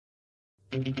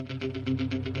This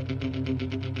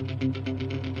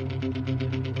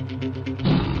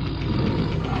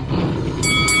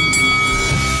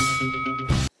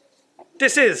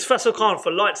is Vasyl Khan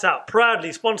for Lights Out,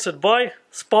 proudly sponsored by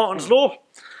Spartan's Law,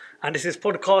 and this is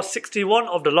podcast 61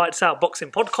 of the Lights Out Boxing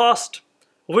Podcast.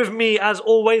 With me, as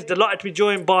always, delighted to be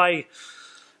joined by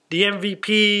the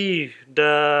MVP,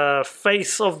 the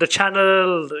face of the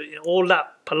channel, all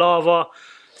that palaver,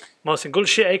 Mohsin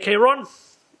Gulshit, aka Ron.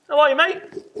 How are you, mate?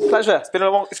 Pleasure. It's been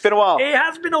a while. It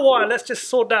has been a while. Let's just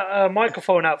sort that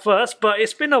microphone out first. But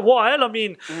it's been a while. I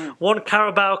mean, one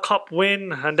Carabao Cup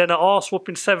win and then an arse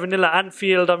whooping 7-0 at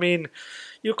Anfield. I mean,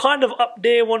 you're kind of up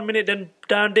there one minute, then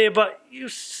down there. But I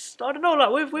don't know.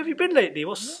 Like, where have you been lately?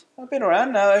 I've been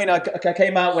around. I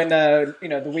came out when the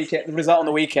result on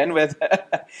the weekend with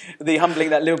the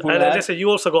humbling that Liverpool had. Listen, you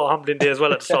also got a humbling day as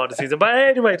well at the start of the season. But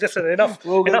anyway, listen, enough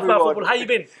about football. How you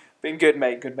been? Been good,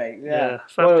 mate. Yeah.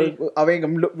 Well, I think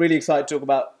I'm really excited to talk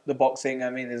about the boxing. I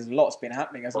mean, there's lots been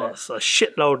happening, hasn't it? It's a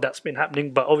shitload that's been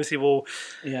happening, but obviously we'll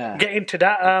get into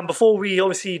that. Before we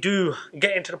obviously do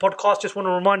get into the podcast, just want to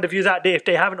remind the viewers out there, if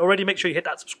they haven't already, make sure you hit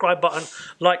that subscribe button,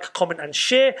 like, comment and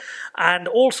share. And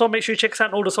also make sure you check us out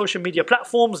on all the social media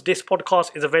platforms. This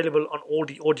podcast is available on all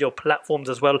the audio platforms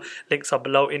as well. Links are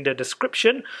below in the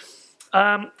description.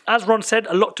 As Ron said,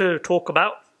 a lot to talk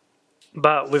about.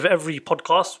 But with every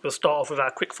podcast, we'll start off with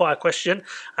our quick fire question.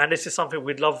 And this is something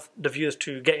we'd love the viewers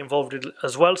to get involved in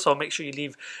as well. So make sure you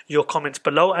leave your comments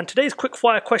below. And today's quick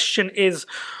fire question is,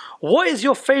 what is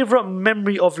your favourite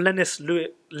memory of Lennox Lewis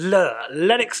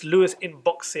in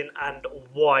boxing and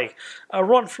why?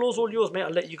 Ron, floor's all yours, mate.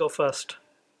 I'll let you go first.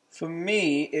 For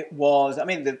me, it was,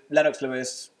 the Lennox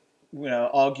Lewis,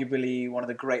 arguably one of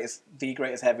the greatest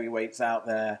heavyweights out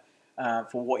there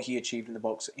for what he achieved in the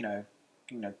box,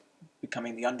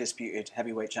 becoming the undisputed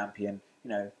heavyweight champion.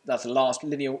 That's the last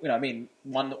linear,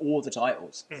 won all the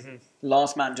titles. Mm-hmm.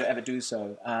 Last man to ever do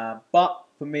so. But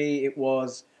for me, it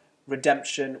was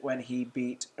redemption when he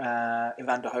beat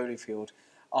Evander Holyfield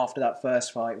after that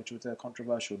first fight, which was a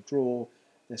controversial draw.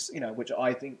 Which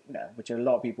I think, which a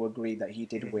lot of people agreed that he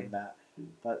did win that.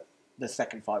 But the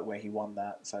second fight where he won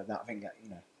that, so that I think that,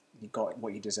 he got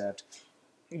what he deserved.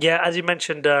 Yeah, as you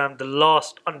mentioned, the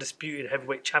last undisputed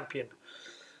heavyweight champion.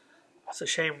 It's a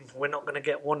shame we're not going to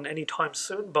get one anytime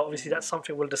soon, but obviously that's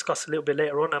something we'll discuss a little bit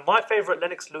later on. And my favourite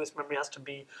Lennox Lewis memory has to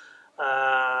be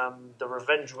the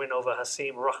revenge win over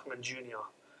Hasim Rahman Jr.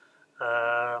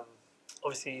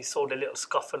 Obviously, he saw the little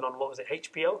scuffle on,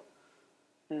 HBO?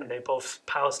 And they both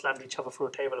power slammed each other through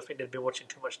a table. I think they'd been watching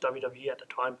too much WWE at the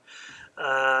time.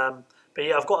 But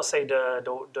yeah, I've got to say the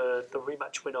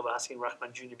rematch win over Hasim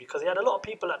Rahman Jr. because he had a lot of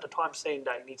people at the time saying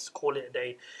that he needs to call it a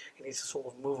day. He needs to sort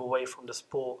of move away from the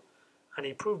sport. And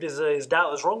he proved his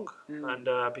doubters wrong and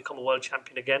become a world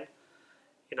champion again.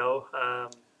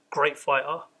 Great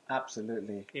fighter.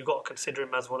 Absolutely. You've got to consider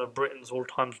him as one of Britain's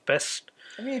all-time best.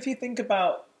 If you think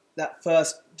about that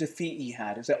first defeat he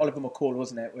had, it was Oliver McCall,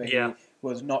 wasn't it? Where he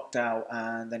was knocked out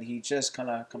and then he just kind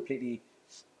of completely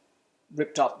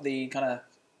ripped up the kind of,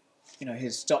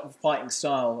 his fighting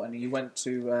style, and he went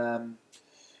to,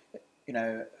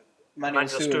 Manuel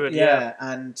Stewart.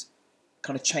 And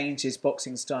kind of changed his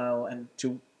boxing style and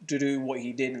to do what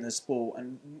he did in the sport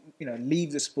and,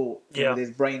 leave the sport with his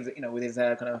brains, with his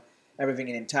kind of everything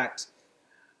intact,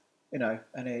 and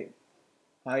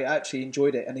I actually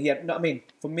enjoyed it. And he had,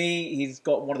 for me, he's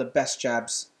got one of the best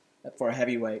jabs for a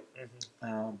heavyweight.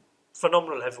 Mm-hmm.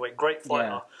 Phenomenal heavyweight, great fighter.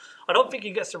 Yeah. I don't think he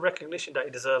gets the recognition that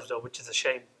he deserves, though, which is a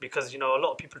shame because, a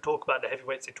lot of people talk about the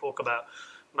heavyweights. They talk about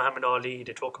Muhammad Ali,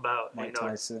 they talk about Mike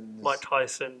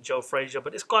Tyson, Joe Frazier,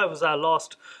 but this guy was our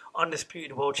last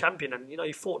undisputed world champion, and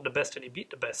he fought the best and he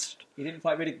beat the best. He didn't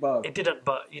fight Riddick Bowe. It didn't,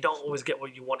 but you don't always get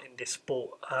what you want in this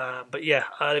sport. But yeah,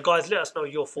 guys, let us know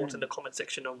your thoughts in the comment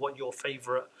section on what your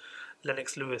favourite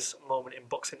Lennox Lewis moment in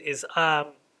boxing is.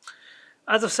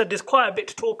 As I've said, there's quite a bit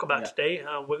to talk about today.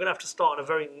 We're going to have to start on a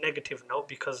very negative note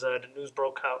because the news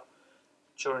broke out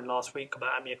during last week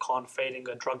about Amir Khan failing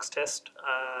a drugs test.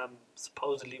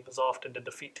 Supposedly it was after the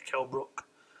defeat to Kell Brook.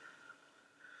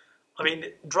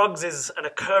 Drugs is an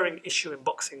occurring issue in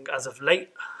boxing as of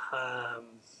late.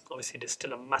 Obviously, there's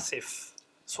still a massive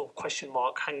sort of question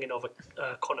mark hanging over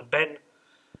Conor Benn.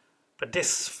 But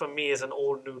this, for me, is an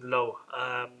all-new low.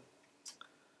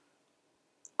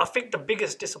 I think the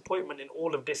biggest disappointment in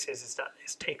all of this is that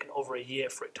it's taken over a year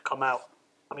for it to come out.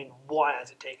 Why has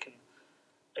it taken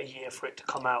a year for it to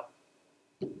come out?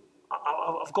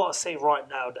 I've got to say right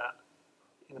now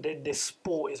that this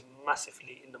sport is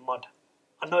massively in the mud.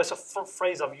 I know it's a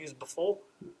phrase I've used before,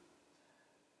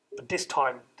 but this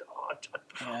time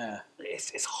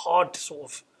it's hard to sort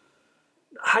of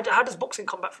How does boxing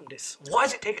come back from this? Why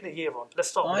is it taking a year on? Let's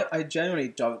start with that. I generally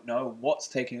don't know what's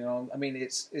taking it on. I mean,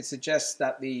 it suggests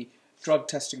that the drug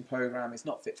testing program is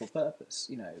not fit for purpose.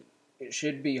 It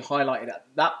should be highlighted at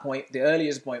that point, the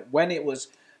earliest point, when it was,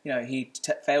 he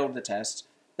failed the test.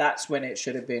 That's when it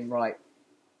should have been, right,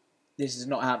 this is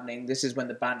not happening. This is when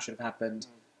the ban should have happened.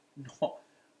 Not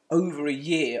over a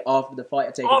year after the fight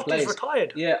had taken place. After he's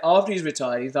retired. Yeah, after he's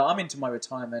retired. He's like, I'm into my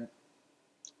retirement.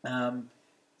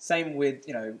 Same with,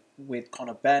 with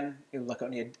Conor Benn. It was like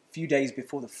only a few days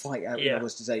before the fight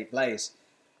was to take place.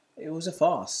 It was a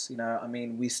farce. I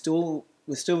mean, we still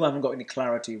haven't got any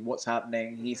clarity what's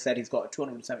happening. He said he's got a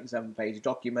 277-page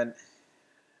document.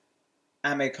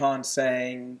 Amir Khan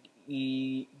saying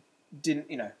he didn't,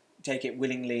 take it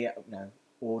willingly,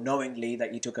 or knowingly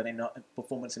that he took a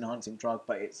performance-enhancing drug,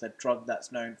 but it's a drug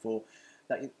that's known for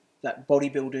that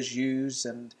bodybuilders use,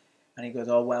 and he goes,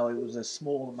 oh well, it was a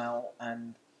small amount,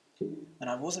 and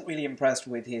I wasn't really impressed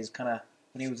with his kind of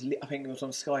when he was. I think it was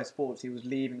on Sky Sports. He was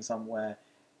leaving somewhere.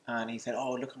 And he said,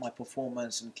 oh, look at my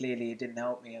performance, and clearly it didn't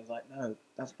help me. I was like, no,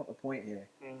 that's not the point here.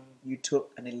 You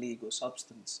took an illegal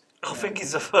substance. I think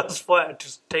he's the first fighter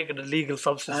to take an illegal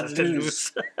substance and still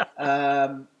lose.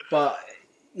 But,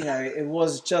 it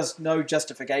was just no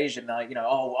justification. Like,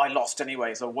 oh, I lost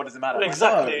anyway, so what does it matter?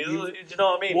 Exactly. No, you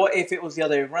know what I mean? What if it was the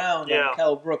other way around and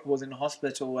Kell Brook was in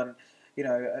hospital and,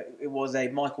 it was a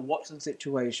Michael Watson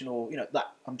situation or,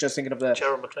 that I'm just thinking of the...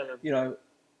 Gerald McClellan.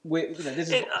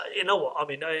 This is you know what I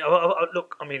mean.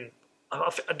 Look, I mean,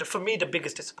 for me, the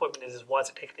biggest disappointment is why is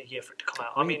it taking a year for it to come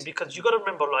out? I mean, because you got to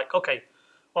remember, like, okay,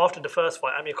 after the first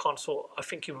fight, Amir Khan I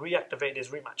think he reactivated his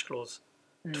rematch clause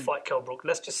to fight Kell Brook.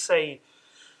 Let's just say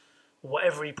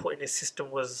whatever he put in his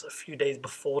system was a few days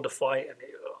before the fight, and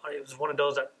it was one of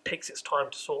those that takes its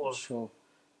time to sort of. Sure.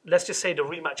 Let's just say the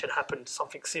rematch had happened,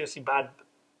 something seriously bad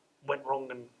went wrong,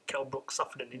 and Kell Brook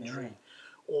suffered an injury. Yeah.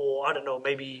 Or, I don't know,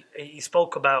 maybe he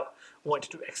spoke about wanting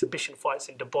to do exhibition fights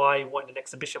in Dubai, wanting an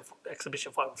exhibition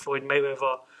fight with Floyd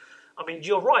Mayweather. I mean,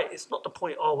 you're right. It's not the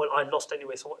point, oh, well, I lost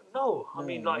anyway. So, no. I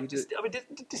mean, like, this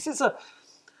is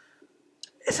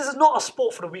not a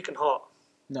sport for the weak and heart.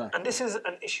 No. And this is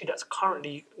an issue that's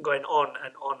currently going on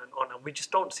and on and on. And we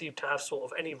just don't seem to have sort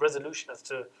of any resolution as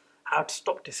to how to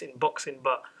stop this in boxing.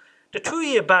 But the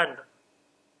 2-year ban,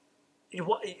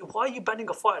 why are you banning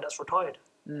a fighter that's retired?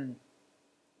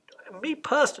 Me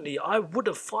personally, I would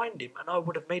have fined him and I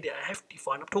would have made it a hefty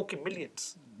fine. I'm talking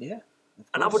millions. Yeah.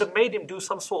 And I would have made him do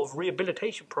some sort of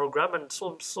rehabilitation program and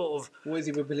some sort of... What is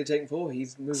he rehabilitating for?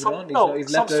 He's moving on.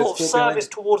 He's some sort of service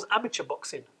towards amateur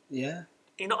boxing. Yeah.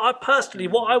 I personally,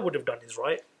 what I would have done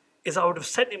is I would have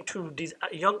sent him to these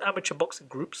young amateur boxing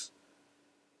groups,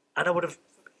 and I would have,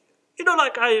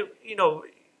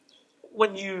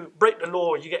 when you break the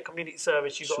law, you get community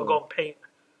service, you got to go and paint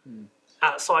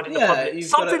outside in the public,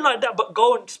 something like that. But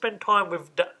go and spend time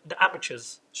with the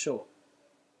amateurs. Sure,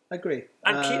 I agree.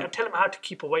 And tell them how to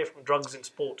keep away from drugs in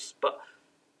sports. But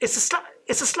it's a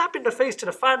slap in the face to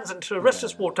the fans and to the rest of the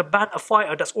sport to ban a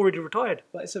fighter that's already retired.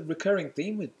 But it's a recurring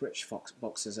theme with British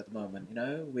boxers at the moment.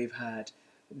 We've had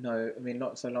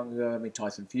not so long ago.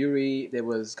 Tyson Fury. There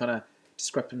was kind of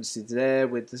discrepancies there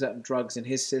with certain drugs in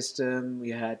his system. We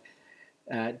had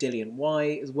Dillian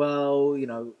White as well.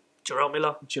 Jarrell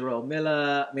Miller.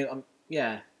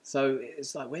 So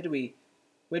it's like, where do we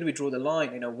draw the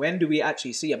line? When do we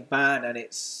actually see a ban and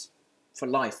it's for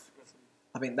life?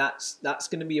 I mean, that's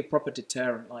going to be a proper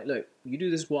deterrent. Like, look, you do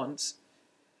this once,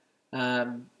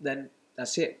 then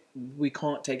that's it. We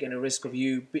can't take any risk of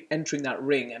you entering that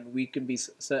ring, and we can be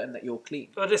certain that you're clean.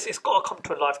 But it's got to come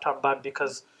to a lifetime ban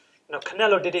because,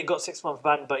 Canelo did it, got 6 months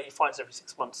ban, but he fights every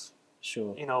 6 months.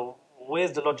 Sure.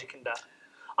 Where's the logic in that?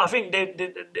 I think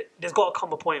there's got to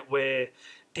come a point where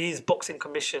these boxing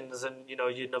commissions and,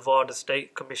 your Nevada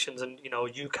state commissions and,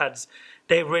 UKADs,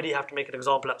 they really have to make an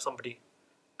example out of somebody.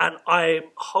 And I'm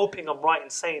hoping I'm right in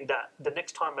saying that the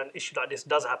next time an issue like this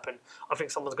does happen, I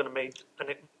think someone's going to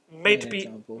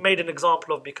made an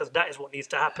example of, because that is what needs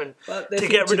to happen to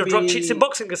get rid of drug cheats in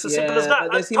boxing. It's as simple as that.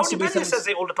 Tony Benny says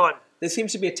it all the time. There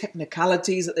seems to be a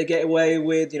technicalities that they get away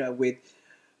with,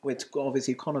 with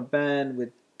obviously Conor Benn,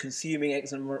 with consuming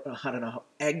eggs and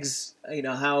eggs,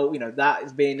 that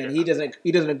has been, and he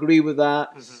doesn't agree with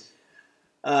that.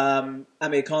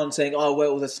 Amir Khan saying, "Oh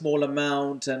well, it was a small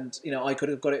amount, and I could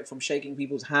have got it from shaking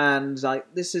people's hands." Like,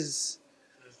 this is,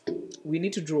 we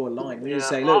need to draw a line. We need to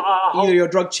say, look, either you're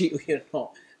a drug cheat or you're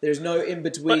not. There's no in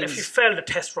between. But if you fail the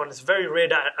test run, it's very rare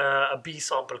that a B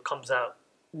sample comes out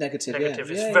negative.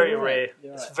 It's very rare.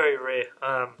 It's very rare.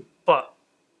 But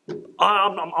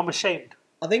I'm ashamed.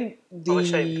 I think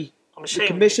I'm ashamed.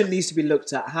 The commission needs to be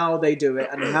looked at, how they do it,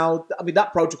 and how... I mean,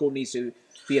 that protocol needs to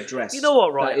be addressed. You know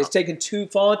what, right? Like, it's taken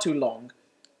far too long.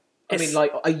 I mean,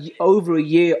 like, over a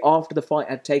year after the fight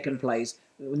had taken place,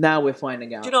 now we're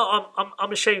finding out. Do you know,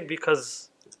 I'm ashamed because,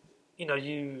 you know,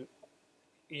 you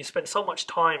spend so much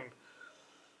time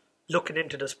looking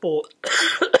into the sport,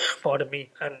 pardon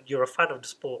me, and you're a fan of the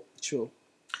sport. Sure.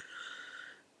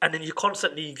 And then you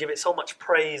constantly give it so much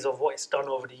praise of what it's done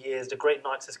over the years, the great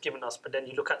nights it's given us, but then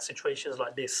you look at situations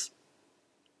like this,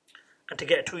 and to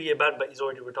get a 2-year ban, but he's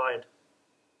already retired.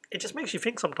 It just makes you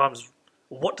think sometimes,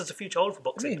 what does the future hold for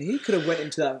boxing? I mean, he could have went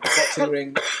into that boxing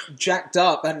ring jacked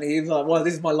up, and he was like, well,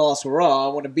 this is my last hurrah,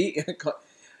 I want to beat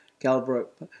Kell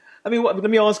Brook. I mean, let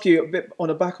me ask you a bit on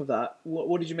the back of that.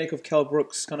 What did you make of Kell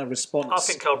Brook's kind of response? I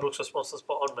think Kell Brook's response is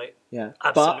spot on, mate. Yeah,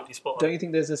 absolutely spot on. Don't you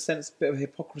think there's a bit of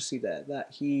hypocrisy there, that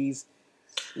he's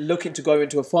looking to go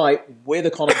into a fight with a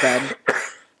Conor Ben,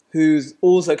 who's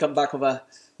also come back with a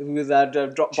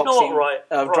drug boxing, drug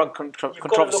controversy You've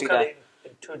got to look at it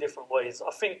in two different ways. I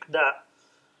think that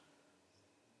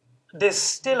there's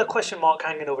still a question mark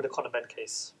hanging over the Conor Ben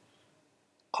case.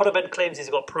 Conor Ben claims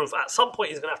he's got proof. At some point,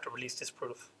 he's going to have to release this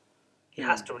proof. He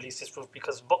has to release this proof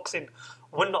because boxing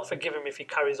will not forgive him if he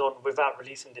carries on without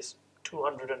releasing this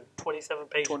 277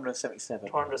 page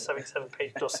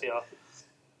dossier.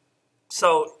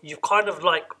 So you kind of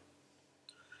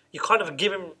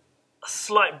give him a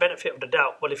slight benefit of the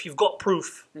doubt. Well, if you've got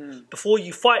proof, before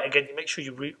you fight again, you make sure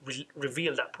you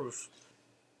reveal that proof.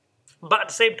 But at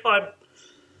the same time,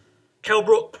 Kell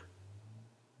Brook,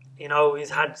 you know, he's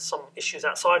had some issues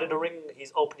outside of the ring.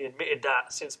 He's openly admitted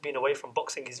that since being away from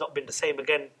boxing, he's not been the same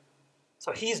again.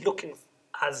 So he's looking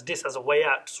as a way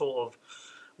out to sort of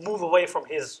move away from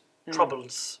his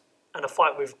troubles. And a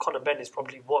fight with Conor Ben is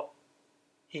probably what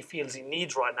he feels he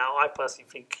needs right now. I personally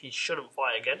think he shouldn't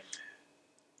fight again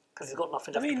because he's got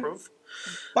nothing left to prove.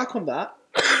 Back on that,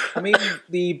 I mean,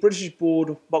 the British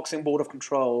Boxing Board of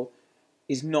Control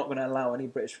is not going to allow any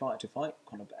British fighter to fight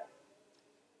Conor Ben.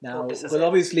 Now, well,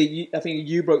 obviously, I think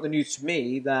you broke the news to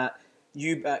me that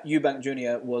Eubank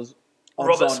Jr. was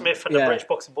Robert Smith and the British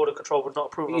Boxing Board of Control would not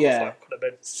approve of a fight Conor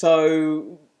Ben.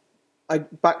 So,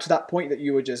 back to that point that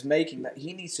you were just making, that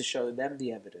he needs to show them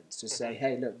the evidence to say,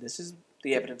 hey, look, this is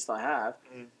the evidence that I have,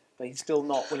 but he's still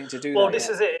not willing to do that. Well, this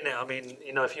is it, isn't it? I mean,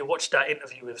 you know, if you watch that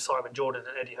interview with Simon Jordan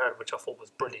and Eddie Hearn, which I thought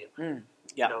was brilliant, you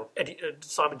know,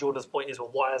 Simon Jordan's point is, well,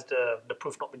 why has the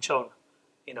proof not been shown?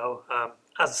 You know,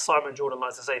 as Simon Jordan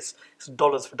likes to say, it's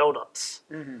dollars for donuts.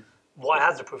 Why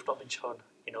has the proof not been shown?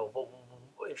 You know,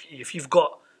 if you've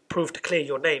got proof to clear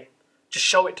your name, just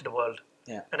show it to the world,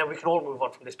 and then we can all move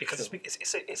on from this because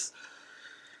it's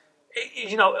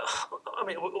you know, I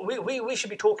mean, we should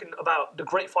be talking about the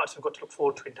great fights we've got to look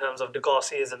forward to in terms of the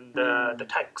Garcias and the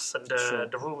Tanks and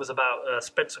the rumours about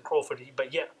Spencer Crawford.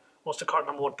 But what's the current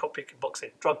number one topic in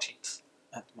boxing? Drug cheats.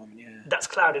 At the moment, that's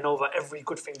clouding over every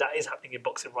good thing that is happening in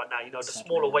boxing right now. You know, the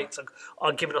smaller weights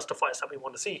are giving us the fights that we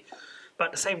want to see. But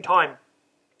at the same time,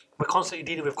 we're constantly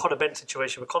dealing with Conor Ben's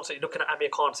situation. We're constantly looking at Amir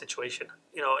Khan's situation.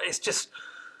 You know, it's just...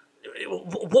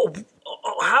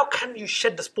 how can you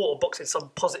shed the sport of boxing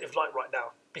some positive light right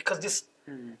now? Because this...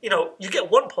 You know, you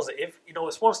get one positive, you know,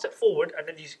 it's one step forward, and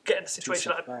then you get in a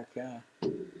situation like... back,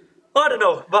 I don't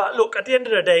know. But look, at the end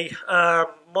of the day,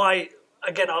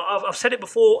 Again, I've said it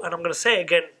before, and I'm going to say it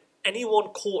again. Anyone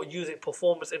caught using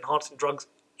performance-enhancing drugs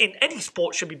in any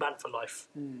sport should be banned for life.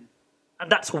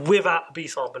 And that's without a B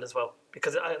sample as well.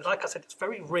 Because, like I said, it's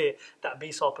very rare that a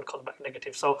B sample comes back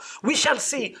negative. So we shall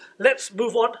see. Let's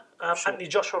move on. Anthony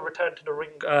Joshua returned to the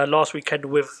ring last weekend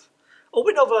with a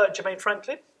win over Jermaine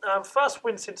Franklin. First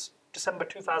win since December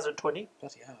 2020.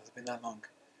 Bloody hell, it's been that long.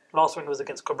 Last win was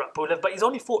against Kubrat Pulev, but he's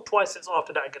only fought twice since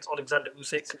after that against Alexander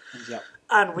Usyk.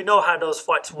 And we know how those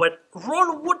fights went.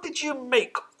 Ron, what did you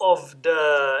make of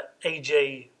the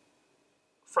AJ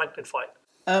Franklin fight?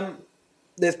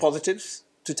 There's positives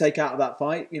to take out of that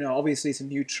fight. You know, obviously it's a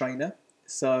new trainer,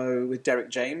 so with Derek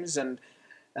James, and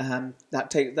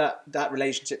that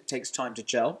relationship takes time to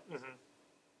gel.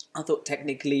 I thought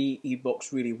technically he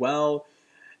boxed really well.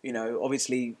 You know,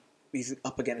 obviously he's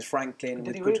up against Franklin.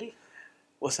 Did he really?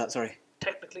 What's that? Sorry.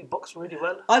 Technically boxed really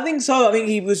well. I think so. I think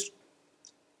he was.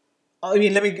 I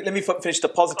mean, let me finish the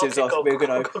positives off. Go.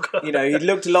 You know, he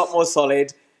looked a lot more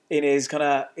solid in his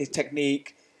his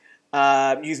technique,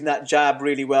 using that jab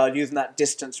really well, using that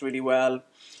distance really well.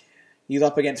 He was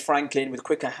up against Franklin with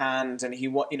quicker hands, and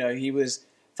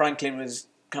Franklin was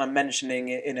kind of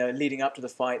mentioning, leading up to the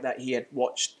fight, that he had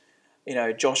watched,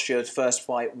 Joshua's first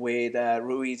fight with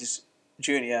Ruiz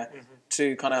Jr.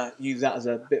 to kind of use that as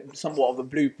somewhat of a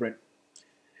blueprint.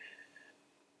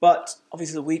 But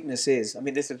obviously the weakness is,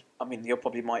 you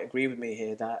probably might agree with me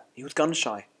here that he was gun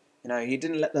shy. He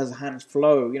didn't let those hands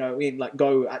flow.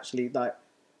 Go actually like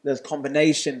those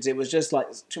combinations. It was just like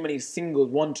too many singles,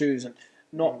 1-2s, and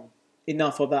not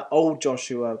enough of that old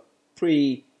Joshua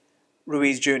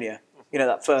pre-Ruiz Jr.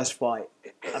 That first fight.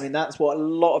 That's what a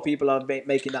lot of people are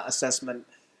making that assessment.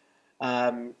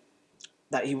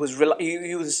 That he was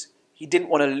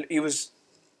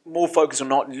more focused on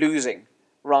not losing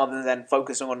rather than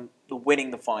focusing on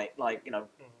winning the fight.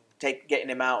 Getting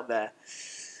him out there.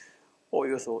 What were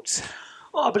your thoughts?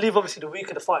 Well, I believe obviously the week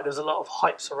of the fight, there was a lot of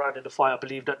hype surrounding the fight. I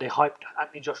believe that they hyped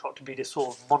Anthony Joshua up to be this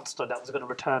sort of monster that was going to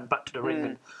return back to the ring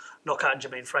and knock out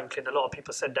Jermaine Franklin. A lot of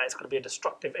people said that it's going to be a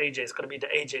destructive AJ. It's going to be the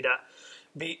AJ that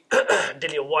beat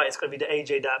Dillian White. It's going to be the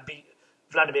AJ that beat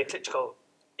Vladimir Klitschko.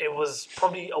 It was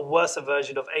probably a worse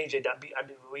version of AJ that beat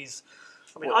Andy Ruiz.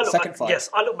 I look back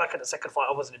at the second fight.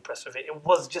 I wasn't impressed with it.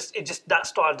 It just that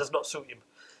style does not suit him.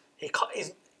 He's got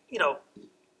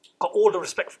all the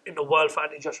respect in the world for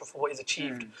Anthony Joshua for what he's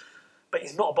achieved, but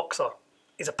he's not a boxer.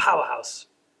 He's a powerhouse.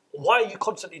 Why are you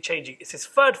constantly changing? It's his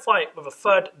third fight with a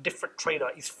third different trainer.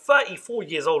 He's 34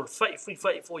 years old.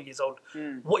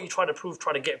 What are you trying to prove,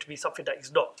 trying to get him to be something that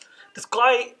he's not? This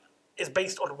guy is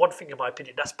based on one thing, in my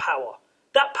opinion. That's power.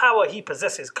 That power he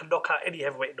possesses can knock out any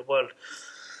heavyweight in the world.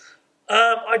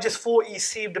 I just thought he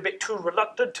seemed a bit too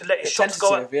reluctant to let his shots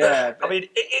go out. Yeah.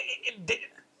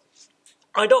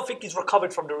 I don't think he's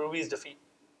recovered from the Ruiz defeat.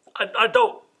 I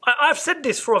don't. I've said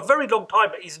this for a very long time,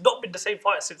 but he's not been the same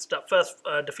fighter since that first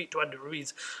defeat to Andy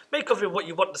Ruiz. Make of him what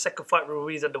you want, the second fight with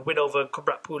Ruiz and the win over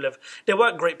Kubrat Pulev. They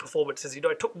weren't great performances.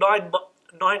 It took nine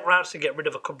rounds to get rid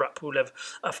of a Kubrat Pulev,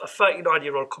 a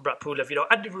 39-year-old Kubrat Pulev.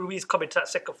 Andy Ruiz coming to that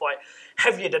second fight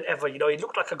heavier than ever. He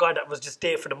looked like a guy that was just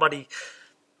there for the money.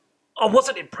 I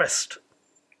wasn't impressed.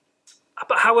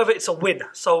 But however, it's a win.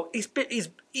 So he's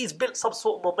built some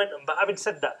sort of momentum. But having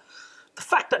said that, the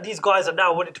fact that these guys are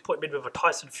now wanting to put him in with a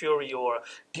Tyson Fury or a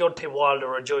Deontay Wilder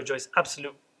or a Joe Joyce,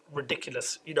 absolute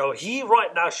ridiculous. He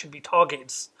right now should be targeting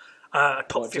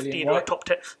top 15 or top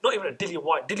 10. Not even a Dillian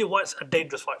White. Dillian White's a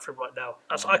dangerous fight for him right now.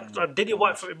 Dillian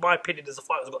White, in my opinion, is a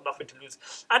fighter who's got nothing to lose.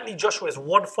 Anthony Joshua is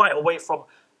one fight away from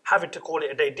having to call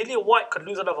it a day. Dillian White could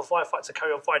lose another 5 fights and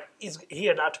carry on fighting. He's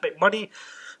here now to make money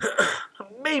and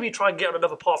maybe try and get on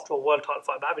another path to a world title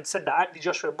fight. But having said that, Anthony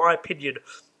Joshua, in my opinion,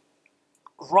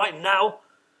 right now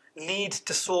needs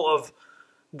to sort of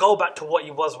go back to what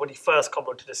he was when he first came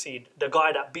onto the scene. The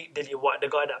guy that beat Dillian White, the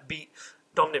guy that beat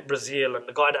Dominic Breazeale, and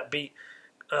the guy that beat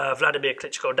Vladimir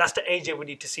Klitschko. That's the AJ we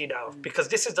need to see now, because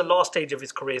this is the last stage of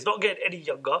his career. He's not getting any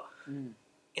younger.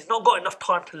 He's not got enough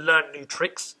time to learn new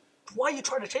tricks. Why are you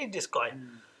trying to change this guy?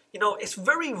 It's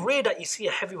very rare that you see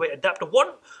a heavyweight adapt. The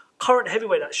one current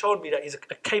heavyweight that showed me that he's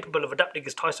capable of adapting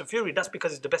is Tyson Fury. That's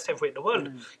because he's the best heavyweight in the world.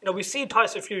 We've seen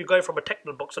Tyson Fury going from a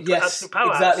technical boxer to an absolute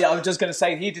powerhouse. Exactly. I was just going to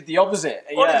say he did the opposite.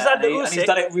 Alexander Usyk, and he's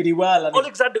done it really well.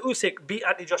 Alexander Usyk beat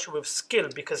Anthony Joshua with skill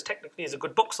because technically he's a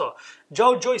good boxer.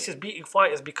 Joe Joyce is beating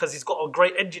fighters because he's got a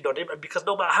great engine on him, and because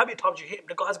no matter how many times you hit him,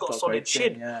 the guy's got a solid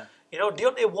chin.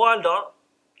 Deontay Wilder,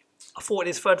 I thought in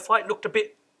his third fight looked a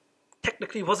bit,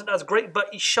 technically wasn't as great, but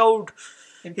he showed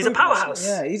he's a powerhouse.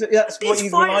 Yeah, that's what he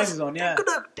relies on. Yeah,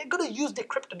 they're gonna use their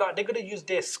kryptonite. They're gonna use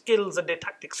their skills and their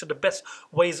tactics in the best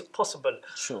ways possible.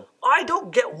 Sure. I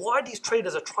don't get why these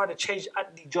trainers are trying to change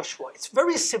Anthony Joshua. It's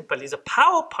very simple. He's a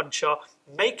power puncher.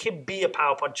 Make him be a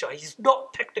power puncher. He's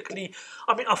not technically.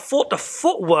 I thought the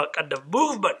footwork and the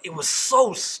movement, it was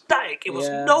so static. It was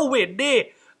nowhere near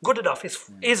good enough.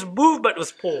 His movement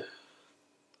was poor.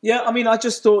 Yeah, I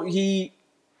just thought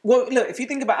well, look, if you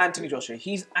think about Anthony Joshua,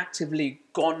 he's actively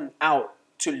gone out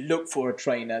to look for a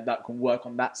trainer that can work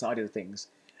on that side of things.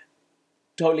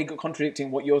 Totally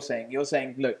contradicting what you're saying. You're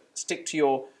saying, look, stick to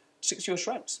your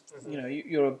strengths.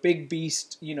 You're a big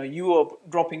beast. You are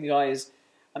dropping guys.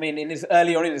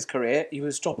 Early on in his career, he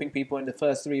was stopping people in the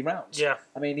first 3 rounds. Yeah.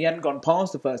 He hadn't gone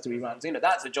past the first 3 rounds.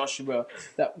 That's a Joshua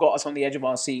that got us on the edge of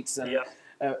our seats and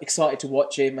excited to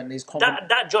watch him and his comment.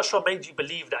 That Joshua made you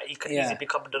believe that he could easily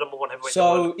become the number 1 heavyweight.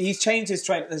 So he's changed his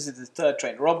trainer. This is the third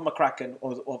trainer, Robert McCracken,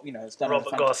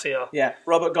 Robert Garcia. Yeah,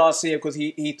 Robert Garcia, because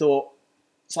he thought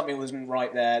something wasn't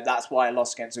right there. That's why I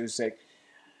lost against Usyk.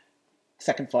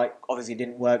 Second fight obviously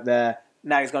didn't work there.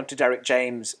 Now he's gone to Derek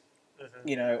James.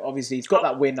 Obviously he's got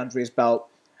that win under his belt.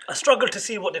 I struggle to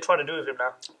see what they're trying to do with him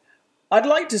now. I'd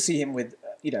like to see him with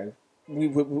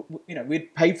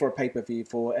we'd pay for a pay-per-view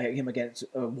for him against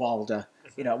Wilder.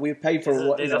 We'd pay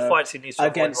for These are fights he needs to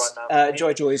against avoid right now.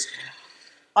 Joe Joyce.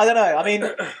 I don't know. I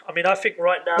mean, I think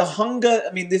right now the hunger.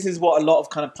 I mean, this is what a lot of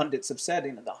kind of pundits have said.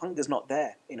 The hunger's not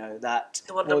there. That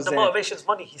the motivation is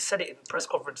money. He said it in press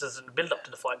conferences and build up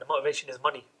to the fight. The motivation is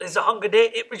money. There's a hunger there.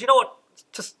 You know what?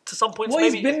 To some points, well,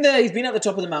 he's been there. He's been at the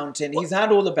top of the mountain. He's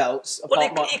had all the belts.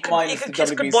 He can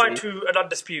kiss goodbye to an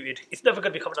undisputed. He's never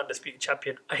going to become an undisputed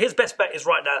champion. His best bet is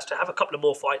right now is to have a couple of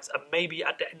more fights and maybe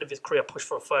at the end of his career push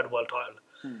for a third world title.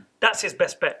 That's his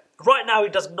best bet. Right now, he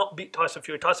does not beat Tyson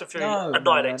Fury. Tyson Fury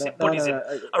annihilates him, bullies him.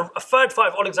 A third fight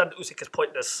of Alexander Usyk is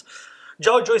pointless.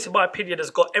 Joe Joyce, in my opinion, has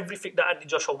got everything that Anthony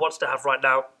Joshua wants to have right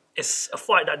now. It's a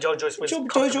fight that Joe Joyce wins.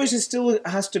 Joe Joyce still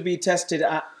has to to be tested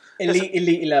at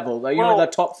elite level, though. The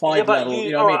top 5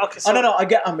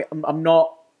 level. I'm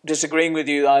not disagreeing with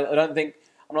you. I don't think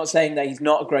I'm not saying that he's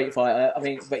not a great fighter.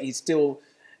 But he's still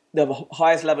the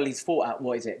highest level he's fought at.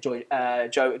 What is it, Joseph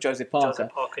Parker? Joseph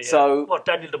Parker, yeah. So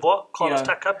Daniel Dubois, Carlos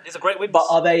Takam. These are great wins. But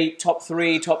are they top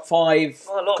 3, top 5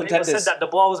 a lot contenders? Of people said that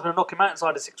Dubois was going to knock him out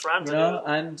inside the 6 rounds.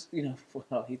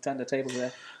 He turned the table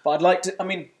there. But I'd like to.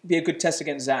 Be a good test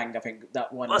against Zhang. I think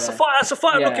that one. That's a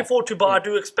fight I'm looking forward to. But I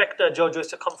do expect Joe Joyce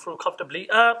to come through comfortably.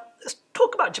 Let's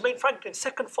talk about Jermaine Franklin's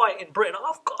second fight in Britain.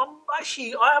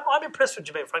 I'm impressed with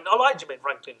Jermaine Franklin. I like Jermaine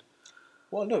Franklin.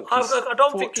 Well, look, I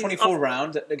don't think 24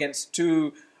 rounds against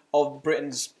 2 of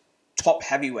Britain's top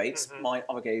heavyweights.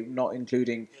 Not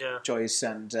including Joyce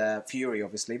and Fury,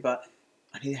 obviously,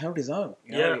 and he held his own.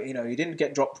 He didn't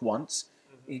get dropped once.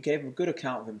 He gave a good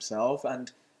account of himself,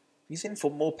 and he's in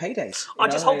for more paydays. I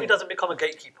just hope he doesn't become a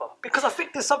gatekeeper, because I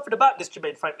think there's something about this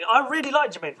Jermaine Franklin. I really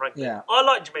like Jermaine Franklin. Yeah. I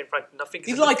like Jermaine Franklin. I think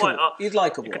he's likable. He's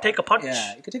likable. He can take a punch.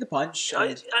 Yeah, he can take a punch.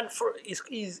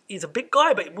 He's a big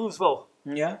guy, but he moves well.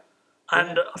 Yeah.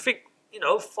 And I think,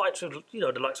 fights with,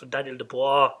 the likes of Daniel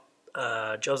Dubois,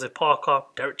 Joseph Parker,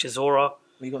 Derek Chisora.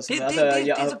 We got some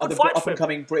other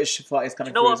up-and-coming British fighters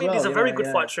coming through as well. These are very good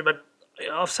fights for him. And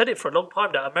I've said it for a long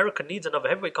time that America needs another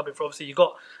heavyweight coming through. Obviously, you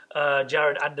got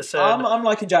Jared Anderson. I'm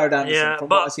liking Jared Anderson from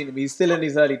what I've seen him. He's still in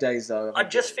his early days, though. I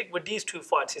just think with these 2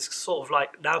 fights, it's sort of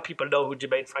like now people know who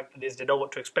Jermaine Franklin is. They know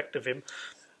what to expect of him.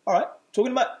 All right.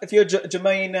 Talking about if you're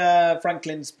Jermaine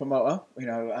Franklin's promoter,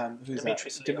 who's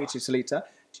Dimitri Salita.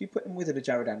 Do you put him with it,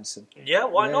 Jared Anderson? Yeah,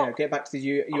 why not? Get back to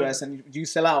the US and do you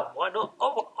sell out? Why not?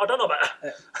 Oh, I don't know about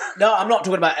that. No, I'm not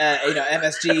talking about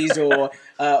MSGs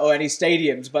or any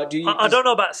stadiums, but do you? I don't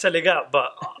know about selling out,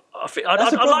 but I think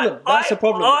that's a problem. That's a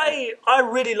problem. I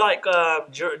really like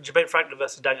Jermaine Franklin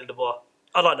versus Daniel Dubois.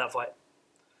 I like that fight.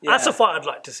 Yeah. That's a fight I'd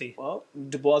like to see. Well,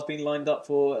 Dubois has been lined up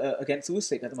for against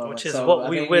Usyk at the moment, which is what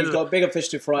we will. He's got bigger fish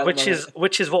to fry. Which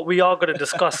is what we are going to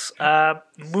discuss.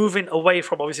 Moving away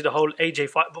from obviously the whole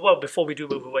AJ fight, but before we do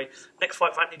move away, next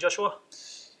fight for Anthony Joshua.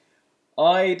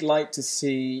 I'd like to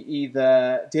see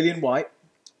either Dillian Whyte,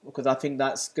 because I think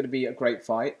that's going to be a great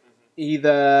fight.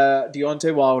 Either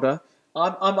Deontay Wilder.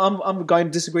 I'm going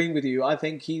disagreeing with you. I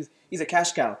think he's a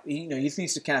cash cow. He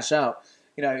needs to cash out.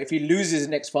 If he loses his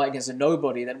next fight against a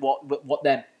nobody, then what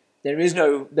then? There is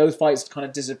those fights kind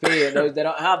of disappear. They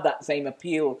don't have that same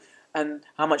appeal, and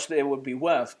how much they would be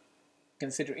worth.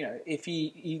 Considering if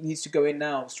he needs to go in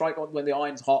now, strike when the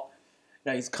iron's hot.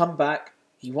 He's come back.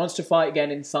 He wants to fight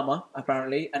again in summer,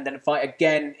 apparently, and then fight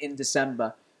again in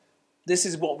December. This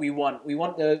is what we want. We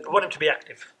want him to be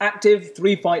active. Active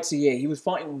 3 fights a year. He was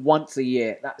fighting once a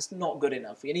year. That's not good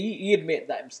enough, and he admitted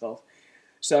that himself.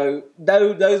 So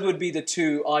those would be the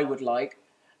 2 I would like.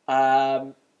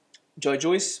 Joe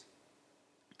Joyce,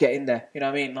 get in there. You know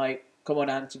what I mean? Like, come on,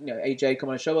 AJ, come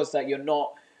on, show us that you're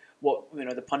not what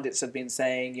the pundits have been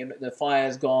saying. The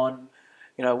fire's gone.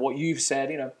 What you've said.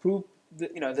 Prove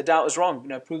the doubt is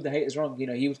wrong. Prove the hate is wrong.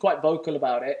 He was quite vocal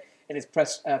about it in his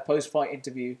post-fight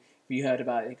interview. If you heard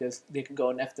about it, because they can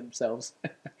go and F themselves.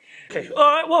 Okay. All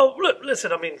right. Well, look,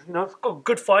 listen. Got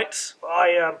good fights.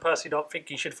 I personally don't think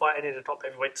he should fight any of the top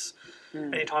heavyweights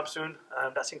anytime soon.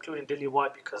 That's including Dillian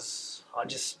Whyte, because I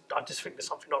just think there's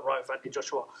something not right with Anthony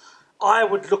Joshua. I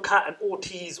would look at an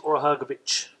Ortiz or a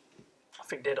Hrgovic. I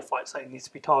think they're the fights that he needs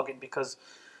to be targeting, because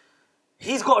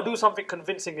he's got to do something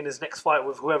convincing in his next fight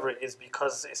with whoever it is,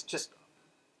 because it's just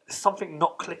something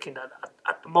not clicking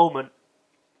at the moment.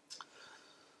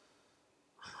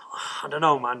 I don't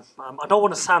know, man. I don't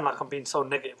want to sound like I'm being so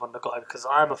negative on the guy, because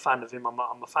I am a fan of him. I'm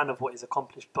a fan of what he's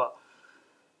accomplished, but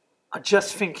I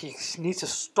just think he needs to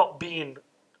stop being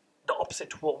the opposite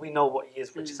to what we know what he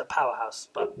is, which is a powerhouse.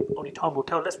 But only time will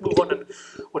tell. Let's move on and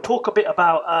we'll talk a bit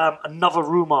about another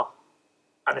rumour.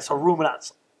 And it's a rumour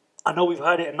I know we've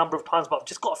heard it a number of times, but I've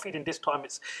just got a feeling this time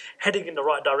it's heading in the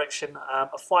right direction.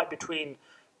 A fight between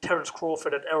Terence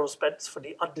Crawford and Errol Spence for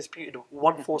the undisputed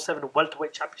 147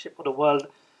 welterweight championship of the world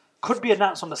could be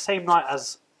announced on the same night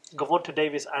as Gervonta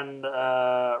Davis and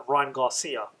Ryan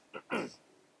Garcia.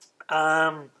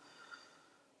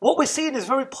 What we're seeing is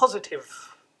very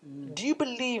positive. Do you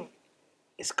believe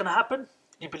it's going to happen?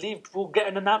 Do you believe we'll get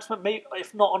an announcement, maybe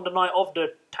if not on the night of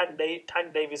the Tank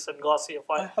Davis and Garcia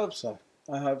fight? I hope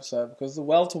so, because the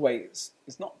welterweight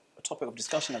is not a topic of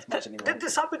discussion as much anymore.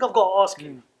 There's something I've got to ask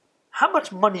you. How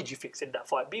much money do you think's in that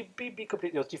fight? Be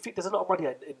completely honest. Do you think there's a lot of money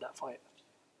in that fight?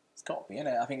 It's got to be,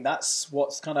 innit? I think that's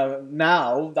what's kind of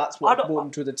now. That's what brought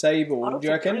them to the table. Do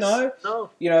you reckon? No.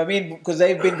 You know what I mean? Because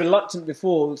they've been reluctant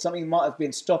before. Something might have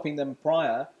been stopping them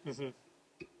prior. Mm-hmm.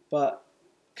 But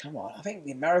come on, I think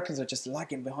the Americans are just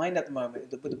lagging behind at the moment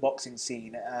with the boxing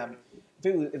scene.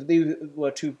 If they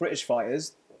were two British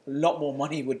fighters, a lot more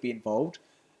money would be involved,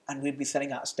 and we'd be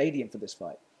selling out a stadium for this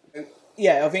fight.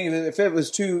 Yeah, I think if it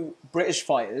was two British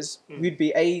fighters, we'd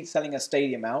be A, selling a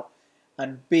stadium out,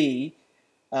 and B,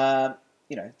 there'd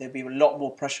be a lot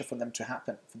more pressure for the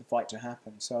fight to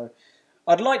happen. So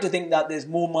I'd like to think that there's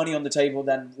more money on the table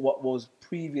than what was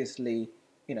previously,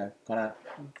 kind of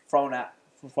thrown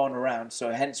around.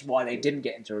 So hence why they didn't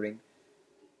get into a ring.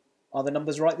 Are the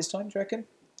numbers right this time, do you reckon?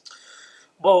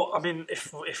 Well, I mean,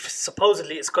 if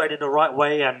supposedly it's going in the right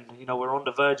way and, we're on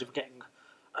the verge of getting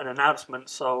an announcement,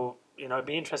 so, it'd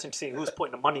be interesting to see who's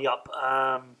putting the money up.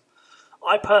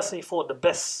 I personally thought the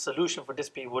best solution for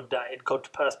this would it'd go to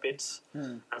purse bids,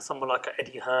 and someone like an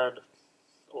Eddie Hearn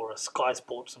or a Sky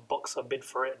Sports and Boxer bid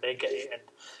for it, and they get it and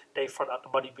they front out the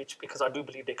money, because I do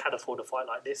believe they can afford a fight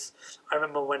like this. I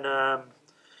remember when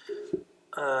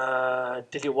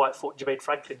Dillian Whyte fought Jermaine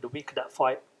Franklin the week of that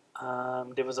fight.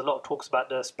 There was a lot of talks about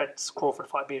the Spence Crawford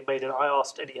fight being made, and I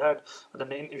asked Eddie Hearn in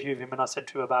an interview with him, and I said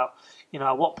to him about,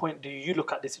 at what point do you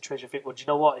look at this situation and think, well, do you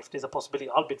know what, if there's a possibility,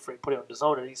 I'll bid for it, put it on the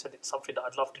zone. And he said it's something that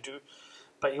I'd love to do,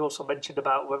 but he also mentioned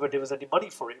about whether there was any money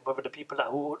for it, whether the people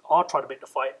who are trying to make the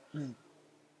fight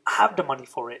have the money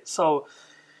for it. So,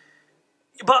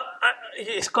 but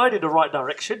it's going in the right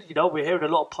direction. We're hearing a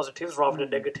lot of positives rather than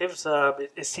negatives.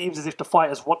 It seems as if the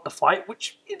fighters want the fight,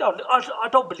 which, I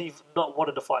don't believe not one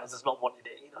of the fighters has not wanted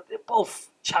it. They're both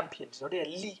champions. They're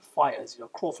elite fighters.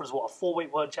 Crawford's a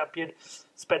 4-weight world champion.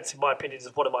 Spence, in my opinion,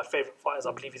 is one of my favourite fighters.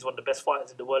 I believe he's one of the best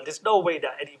fighters in the world. There's no way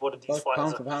that any one of these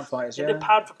fighters... Pound-for-pound fighters, they're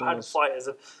pound-for-pound fighters.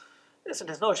 And listen,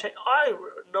 there's no shame.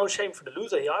 No shame for the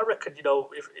loser here. I reckon,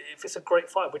 if it's a great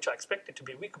fight, which I expect it to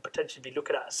be, we could potentially be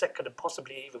looking at a second and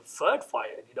possibly even third fight.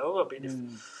 I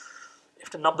mean, if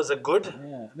the numbers are good.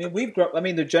 Yeah, I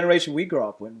mean, the generation we grew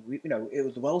up when, it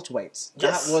was the welterweights.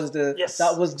 Yes.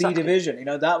 That was the division.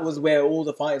 That was where all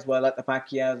the fighters were, like the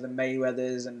Pacquiaos, the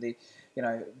Mayweathers, and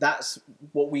that's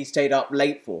what we stayed up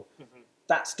late for. Mm-hmm.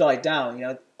 That's died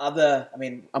down.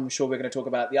 I'm sure we're going to talk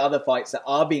about the other fights that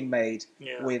are being made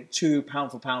with two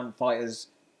pound-for-pound fighters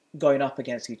going up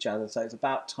against each other. So it's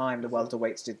about time the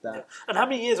welterweights did that. Yeah. And how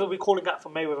many years were we calling out for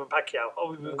Mayweather and Pacquiao?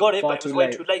 Oh, we got it, but it was way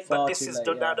too late. But this is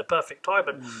done now at the perfect time.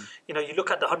 And, you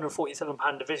look at the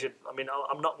 147-pound division. I mean,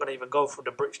 I'm not going to even go through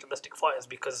the British domestic fighters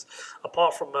because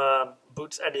apart from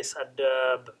Boots Ennis and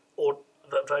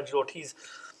Virgil Ortiz,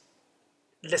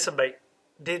 listen, mate,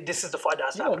 this is the fight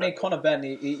that's happening. I mean, Conor Benn,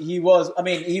 he was... I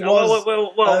mean, he was...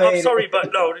 Well, I'm sorry, but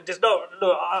no, there's no...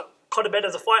 Look, Conor Benn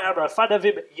as a fighter, I'm a fan of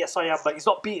him. Yes, I am, but he's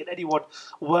not beating anyone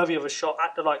worthy of a shot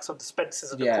at the likes of the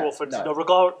Spencers and the Crawfords. No.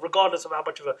 Regardless of how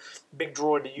much of a big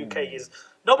draw in the UK is,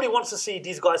 nobody wants to see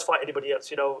these guys fight anybody else.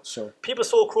 Sure. People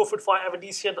saw Crawford fight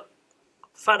Avanesian,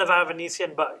 fan of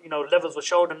Avanesian, but levels were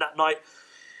shown in that night.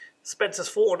 Spencer's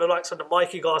fought on the likes of the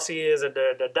Mikey Garcias and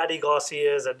the Danny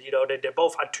Garcias, and they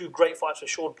both had two great fights with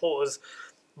Sean Porters.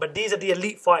 But these are the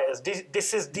elite fighters.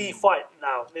 This is the fight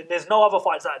now. There's no other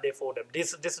fights out there for them.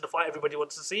 This is the fight everybody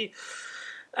wants to see.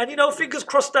 And, fingers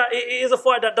crossed that it is a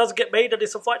fight that does get made and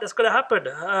it's a fight that's going to happen.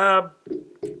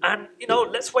 And,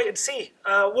 let's wait and see.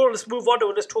 Let's move on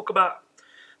and let's talk about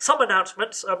some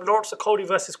announcements. Lawrence Okolie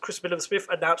versus Chris Miller-Smith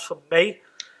announced for May.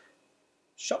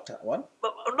 Shocked at that one.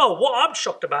 But, no, what I'm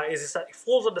shocked about is that it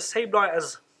falls on the same night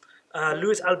as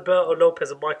Luis Alberto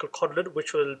Lopez and Michael Conlon,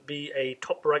 which will be a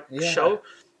top-ranked show.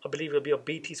 I believe it'll be on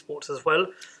BT Sports as well.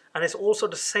 And it's also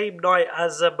the same night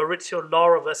as Maurizio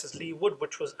Lara versus Lee Wood,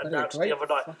 which was announced the other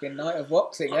night. Fucking night of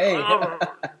boxing, eh?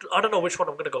 I don't know which one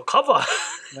I'm going to go cover.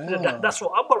 No. That's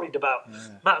what I'm worried about. Yeah.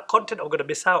 Amount of content I'm going to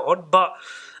miss out on. But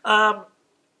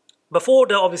before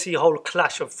the obviously whole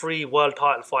clash of 3 world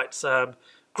title fights,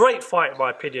 great fight in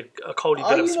my opinion, Okolie Miller-Smith.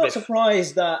 Are you not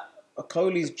surprised that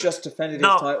Okolie's just defended his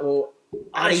title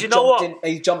and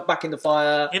he jumped back in the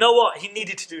fire? You know what? He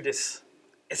needed to do this.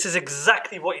 This is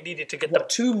exactly what he needed to get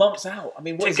 2 months out? I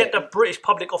mean, to get the British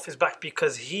public off his back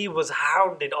because he was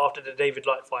hounded after the David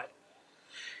Light fight.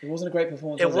 It wasn't a great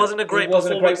performance. It wasn't a great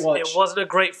performance. It wasn't a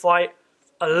great fight.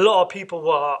 A lot of people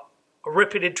were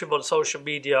ripping into him on social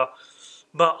media.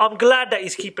 But I'm glad that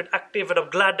he's keeping active, and I'm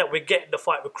glad that we're getting the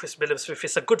fight with Chris Billam-Smith.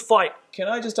 It's a good fight. Can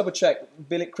I just double check?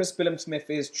 Chris Billam-Smith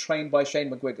is trained by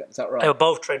Shane McGuigan. Is that right? They were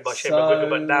both trained by Shane McGuigan,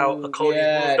 but now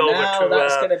Cody's moved over to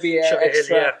that's going to be an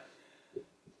extra. Hill,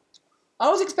 I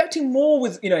was expecting more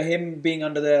with him being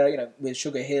under the with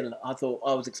Sugar Hill. I thought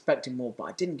I was expecting more, but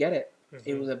I didn't get it. Mm-hmm.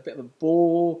 It was a bit of a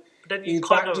bore.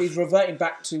 He's reverting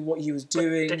back to what he was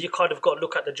doing. Then you kind of got to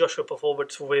look at the Joshua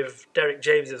performance with Derek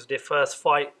James. It was their first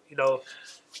fight,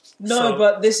 No,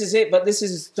 but this is it. But this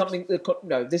is something.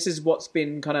 This is what's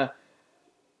been a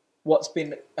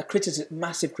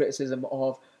massive criticism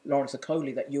of Lawrence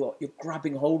Okoli, that you're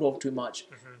grabbing hold of too much.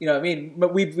 Mm-hmm.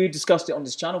 But we've discussed it on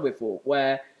this channel before,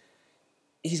 where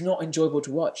he's not enjoyable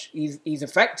to watch. He's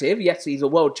effective. Yes, he's a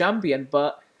world champion,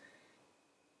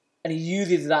 and he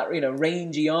uses that,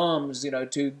 rangy arms,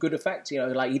 to good effect.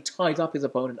 Like he ties up his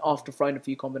opponent after throwing a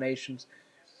few combinations.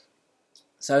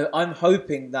 So I'm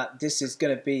hoping that this is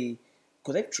going to be,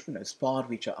 because they've sparred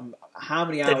with each other. How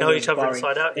many hours? They know each other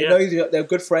inside out. They know they're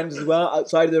good friends as well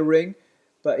outside of the ring.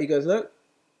 But he goes, look,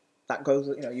 that goes.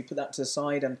 You put that to the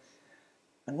side, and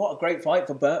what a great fight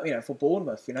for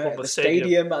Bournemouth. At the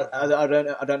stadium. I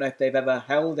don't know if they've ever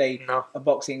held a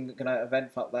boxing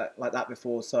event like that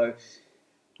before. So.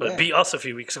 Well, it beat us a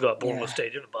few weeks ago at Bournemouth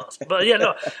Stadium. But at the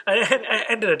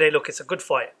end of the day, look, it's a good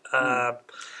fight.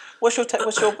 What's your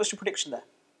prediction there?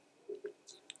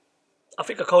 I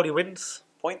think Cody wins.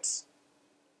 Points?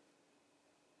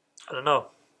 I don't know.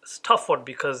 It's a tough one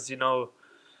because,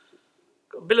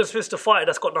 Billam-Smith's the fighter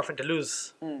that's got nothing to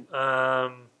lose. And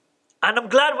I'm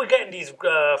glad we're getting these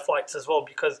fights as well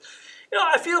because,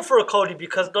 I feel for Cody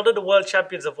because none of the world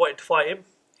champions have wanted to fight him.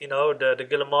 The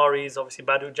Gilamaris, obviously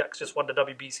Badu Jack's just won the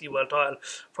WBC world title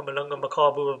from Ilunga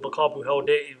Makabu. Makabu held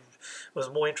it. He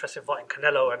was more interested in fighting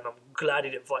Canelo, and I'm glad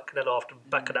he didn't fight Canelo after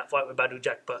back of that fight with Badu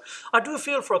Jack. But I do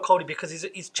feel for Cody because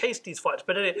he's chased these fights.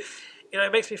 But then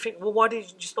it makes me think, well, why did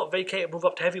you just not vacate and move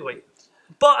up to heavyweight?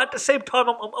 But at the same time,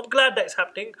 I'm glad that it's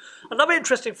happening. Another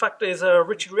interesting factor is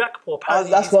Richie Riakporhe.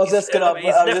 Apparently,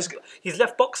 he's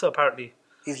left boxer apparently.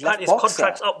 He's left his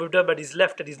contract's up with them, and he's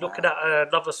left, and he's looking at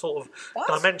another sort of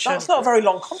dimension. That's not a very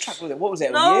long contract with him. What was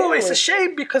it? No, it's a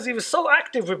shame because he was so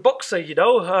active with boxer. He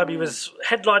was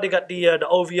headlining at the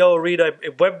OVO arena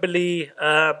in Wembley.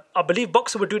 I believe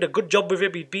boxer were doing a good job with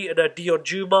him. He'd beaten Dion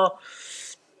Juma,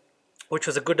 which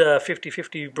was a good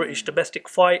 50-50 British domestic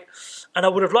fight. And I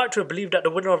would have liked to have believed that the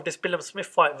winner of this Billam-Smith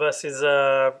fight versus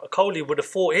Okoli would have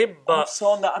fought him. But so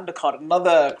on the undercard,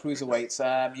 another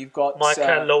cruiserweights. You've got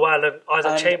Michael Lowell and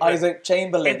Isaac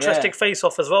Chamberlain. Interesting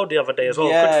face-off as well the other day as well.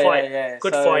 Good fight.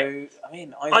 Good fight.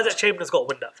 Isaac Chamberlain's got to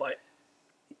win that fight.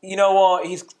 You know what?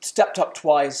 He's stepped up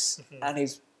twice, and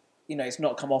it's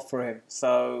not come off for him.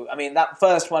 So that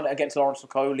first one against Lawrence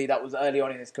Okoli, that was early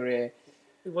on in his career.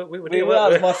 That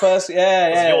was my first. It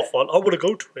was your fault. I want to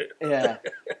go to it. Yeah.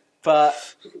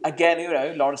 But again,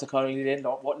 Lawrence Okoli did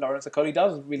what Lawrence Okoli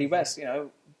does really best.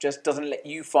 Just doesn't let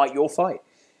you fight your fight.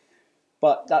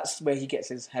 But that's where he gets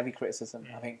his heavy criticism.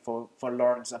 I think for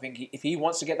Lawrence, I think if he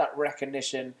wants to get that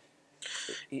recognition,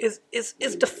 is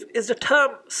the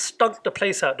term "stunk the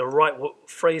place out" the right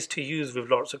phrase to use with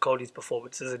Lawrence Okoli's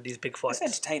performances in these big fights?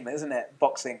 It's entertainment, isn't it?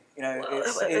 Boxing,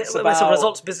 it's a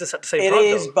results business at the same time. It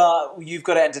is, but you've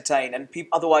got to entertain, and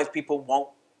otherwise people won't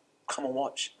come and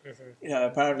watch. Mm-hmm.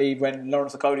 Apparently when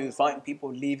Lawrence Okoli was fighting, people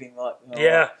were leaving.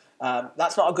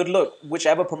 That's not a good look.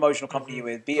 Whichever promotional company you're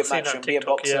with, be it Matchroom, be it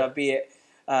Boxer, be it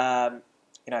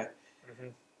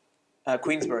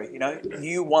Queensbury.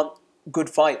 You want good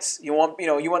fights. You want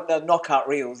the knockout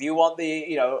reels. You want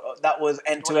the that was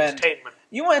end to end.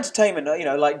 You want entertainment.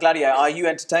 Like Gladiator. Are you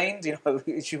entertained? You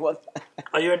want.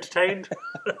 Are you entertained?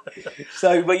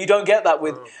 But you don't get that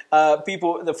with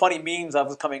people. The funny memes I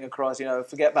was coming across.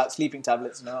 Forget about sleeping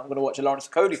tablets. I'm going to watch a Lawrence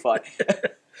Okoli fight.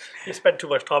 You spend too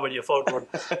much time on your phone, Ron.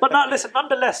 But no, listen.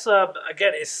 Nonetheless,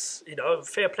 again, it's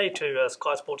fair play to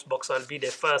Sky Sports Boxer. It'll be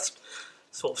their first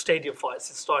sort of stadium fight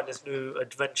since starting this new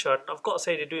adventure. And I've got to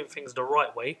say they're doing things the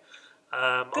right way.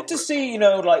 Good to see,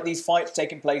 like these fights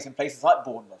taking place in places like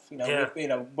Bournemouth.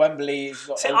 Wembley.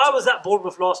 I was at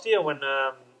Bournemouth last year when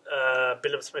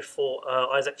Billam-Smith fought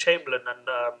Isaac Chamberlain, and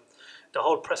the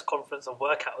whole press conference and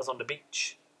workout was on the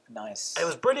beach. Nice. It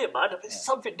was brilliant, man. It's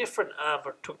something different. I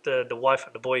took the wife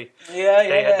and the boy.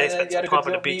 They spent some time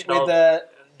on the beach. With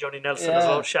Johnny Nelson as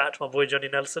well. Shout out to my boy Johnny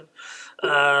Nelson.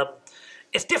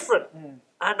 it's different.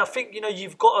 And I think,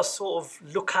 you've got to sort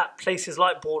of look at places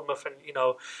like Bournemouth and,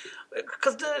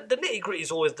 because the nitty-gritty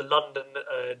is always the London,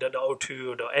 the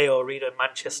O2, the AO Arena in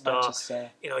Manchester.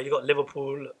 You've got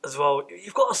Liverpool as well.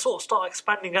 You've got to sort of start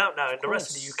expanding out now in the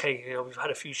rest of the UK. We've had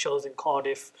a few shows in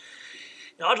Cardiff.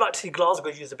 I'd like to see Glasgow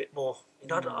use a bit more.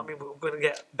 I mean, we're going to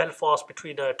get Belfast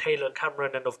between Taylor and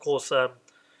Cameron, and of course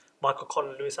Michael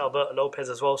Collin, Luis Alberto Lopez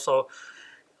as well. So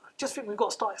I just think we've got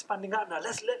to start expanding out now.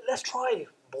 Let's try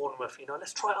Bournemouth.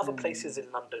 Let's try other places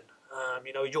in London.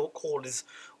 York Hall has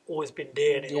always been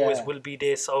there, and it always will be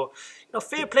there. So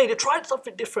fair play. They tried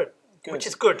something different, which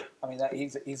is good. I mean,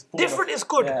 he's different is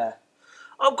good. Yeah.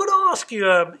 I'm going to ask you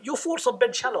your thoughts on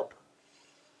Ben Shalom.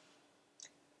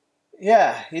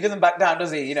 Yeah, he doesn't back down, does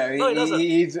he? No, he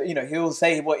doesn't. He'll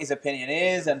say what his opinion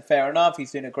is, and fair enough.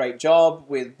 He's doing a great job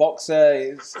with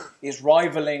Boxer. He's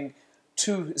rivaling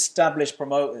two established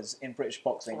promoters in British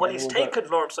boxing. Well, he's taken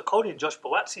Lawrence Oconee and Josh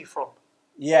Boatsi from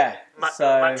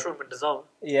Matchroom and DAZN.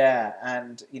 Yeah,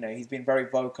 and he's been very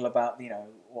vocal about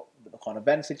what the Conor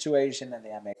Ben situation and the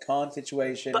Amir Khan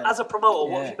situation. But as a promoter,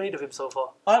 what have you made of him so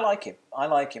far? I like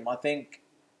him. I think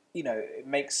it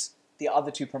makes the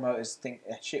other two promoters think,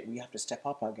 shit, we have to step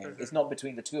up our game. Mm-hmm. It's not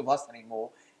between the two of us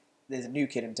anymore. There's a new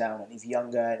kid in town, and he's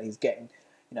younger, and he's getting,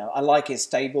 I like his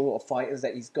stable of fighters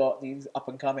that he's got. These up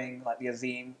and coming, like the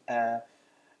Azim,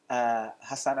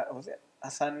 Hassan, was it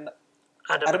Hassan?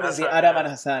 Adam and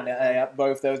Hassan,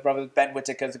 both those brothers. Ben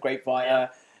Whittaker's a great fighter. Yeah.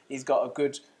 He's got a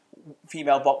good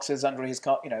female boxers under his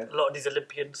car. A lot of these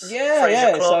Olympians.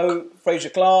 Yeah. So Fraser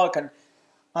Clark, and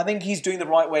I think he's doing the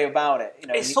right way about it.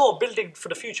 It's sort of building for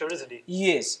the future, isn't he?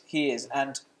 He is,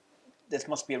 and there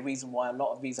must be a reason why a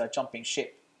lot of these are jumping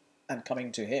ship and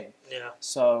coming to him. Yeah.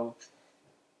 So,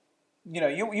 you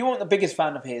weren't the biggest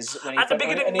fan of his when at the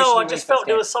beginning. No, I just felt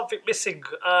there was something missing.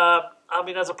 I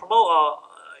mean, as a promoter,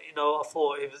 I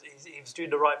thought he was doing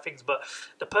the right things, but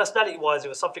the personality-wise, there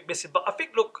was something missing. But I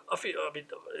think,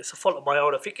 it's a fault of my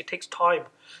own. I think it takes time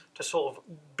to sort of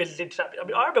build into that. I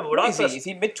mean, I remember when is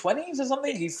he mid-20s or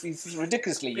something? He's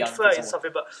ridiculously young. Mid-30s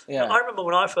something, but I remember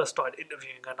when I first started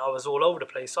interviewing and I was all over the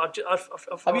place. So have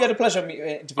you had a pleasure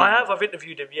interviewing him? I've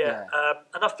interviewed him, yeah.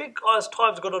 And I think as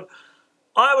time's gone on,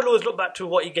 I will always look back to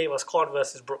what he gave us, Khan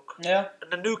versus Brook. Yeah. And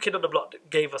the new kid on the block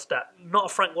gave us that. Not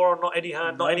Frank Warren, not Eddie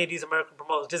Hearn, not any of these American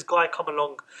promoters. This guy come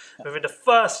along within the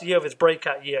first year of his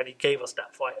breakout year, and he gave us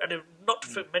that fight. And not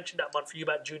to mention that month for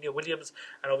Eubank Jr. Williams,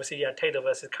 and obviously Taylor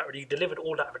versus Carrot. He delivered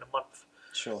all that in a month.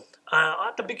 Sure.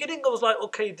 At the beginning, I was like,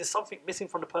 okay, there's something missing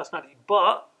from the personality.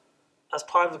 But as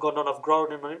time's gone on, I've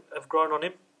grown on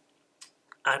him,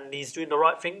 and he's doing the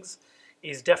right things.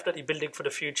 He's definitely building for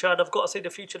the future, and I've got to say the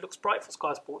future looks bright for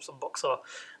Sky Sports and Boxer,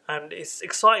 and it's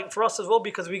exciting for us as well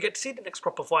because we get to see the next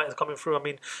crop of fighters coming through. I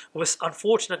mean,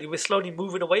 unfortunately we're slowly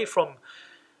moving away from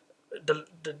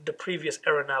the previous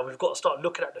era now. We've got to start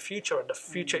looking at the future, and the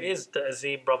future is the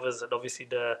Azim brothers and obviously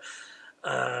the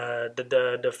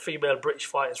female British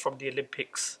fighters from the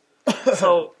Olympics.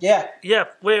 So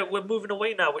we're moving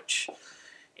away now, which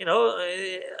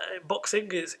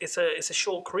boxing it's a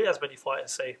short career, as many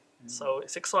fighters say. So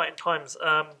it's exciting times.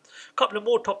 A couple of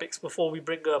more topics before we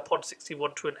bring Pod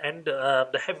 61 to an end.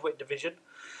 The heavyweight division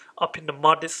up in the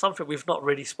mud is something we've not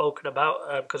really spoken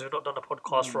about because we've not done a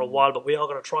podcast for a while, but we are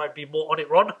going to try and be more on it,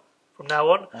 Ron, from now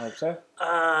on. I hope so.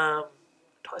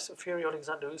 Tyson Fury,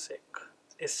 Alexander Usyk.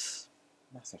 It's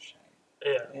massive shame.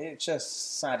 Yeah. It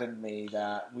just saddened me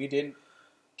that we didn't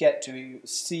get to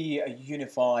see a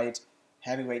unified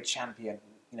heavyweight champion.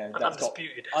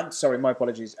 Undisputed. Sorry, my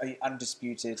apologies.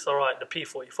 Undisputed. It's all right. The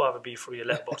P45 will be for your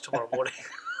letterbox tomorrow morning.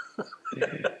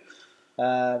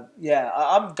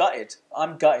 I'm gutted.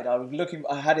 I was looking.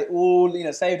 I had it all,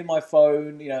 saved in my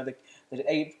phone. The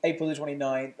April the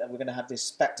 29th, and we're going to have this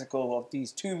spectacle of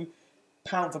these two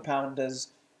pound for pounders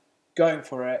going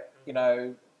for it.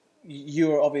 You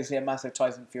were obviously a massive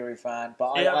Tyson Fury fan,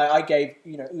 but I gave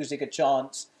Usyk a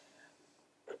chance.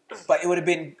 But it would have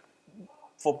been.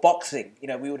 For boxing,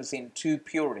 we would have seen two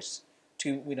purists,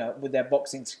 with their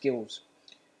boxing skills.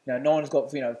 No one's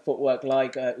got footwork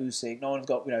like Usyk. No one's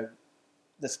got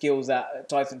the skills that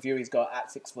Tyson Fury's got at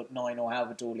 6'9" or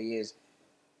however tall he is.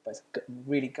 But it's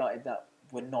really gutted that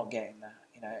we're not getting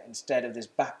that. Instead of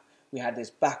we had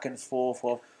this back and forth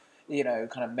of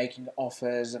kind of making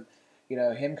offers and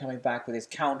him coming back with his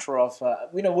counter offer.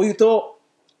 We thought.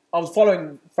 I was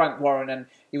following Frank Warren, and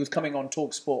he was coming on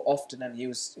TalkSport often, and he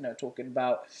was, talking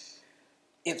about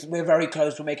we're very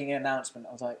close to making an announcement.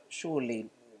 I was like, surely,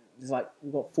 we've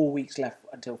got 4 weeks left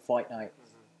until fight night.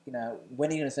 Mm-hmm. When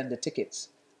are you going to send the tickets?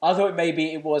 I thought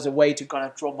maybe it was a way to kind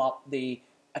of drum up the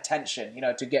attention,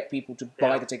 to get people to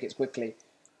buy the tickets quickly.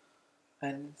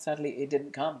 And sadly, it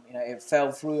didn't come. It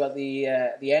fell through at the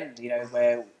end.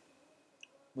 Where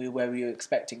we were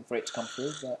expecting for it to come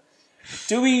through. But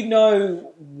do we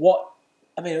know what?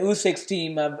 I mean, Usyk's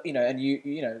team, and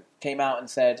you came out and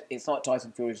said it's not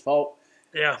Tyson Fury's fault.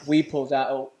 Yeah, we pulled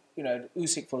out.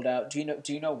 Usyk pulled out. Do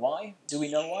you know why? Do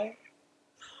we know why?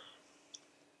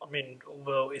 I mean,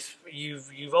 well,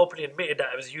 you've openly admitted that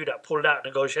it was you that pulled out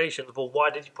negotiations. But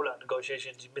why did you pull out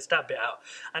negotiations? You missed that bit out.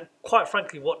 And quite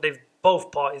frankly, what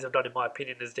both parties have done, in my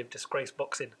opinion, is they've disgraced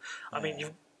boxing. I mean,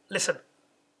 listen,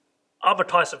 I'm a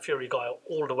Tyson Fury guy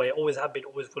all the way. Always have been,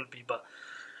 always will be. But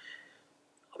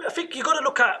I mean, I think you got to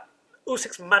look at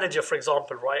Usyk's manager, for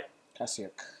example, right? Kasich.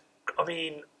 I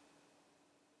mean,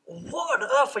 what on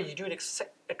earth are you doing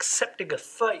accepting a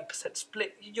 30%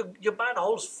 split? Your man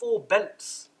holds 4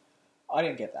 belts. I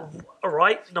didn't get that. All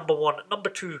right, number one. Number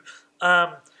two,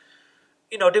 there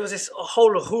was this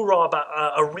whole hoorah about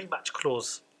a rematch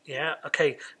clause. Yeah,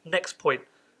 okay. Next point.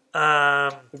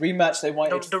 The rematch they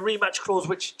wanted. The rematch clause,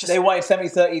 which just... They wanted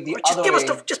 70-30 the other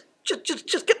way.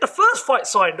 Just get the first fight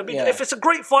signed. I mean, if it's a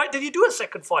great fight, then you do a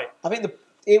second fight. I think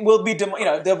it will be,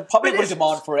 the public will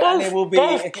demand for it, and it will be...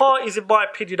 Both parties, in my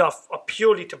opinion, are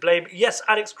purely to blame. Yes,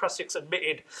 Alex Krassik's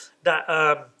admitted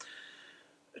that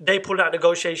they pulled out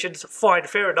negotiations. Fine,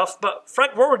 fair enough. But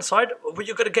Frank Warren's side, when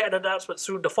you're going to get an announcement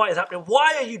soon, the fight is happening.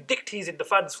 Why are you dick-teasing the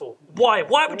fans for? Why?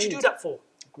 Why would you do that for?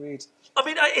 Agreed. I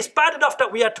mean, it's bad enough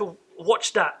that we had to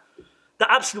watch the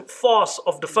absolute farce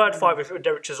of the third fight with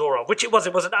Derek Chisora, which it was.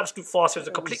 It was an absolute farce. It was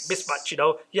a complete mismatch,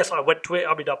 Yes, I went to it.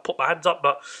 I mean, I put my hands up,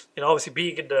 but, obviously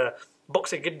being in the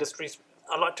boxing industry,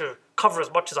 I like to cover as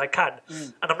much as I can.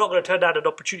 And I'm not going to turn down an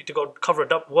opportunity to go and cover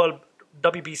a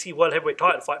WBC World Heavyweight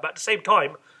title fight. But at the same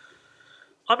time,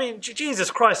 I mean, Jesus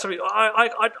Christ. I mean, look,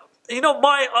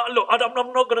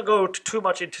 I'm not going to go too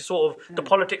much into sort of the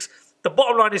politics. The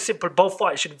bottom line is simple. Both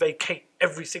fighters should vacate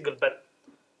every single belt.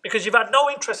 Because you've had no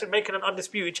interest in making an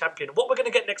undisputed champion. What we're going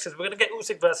to get next is we're going to get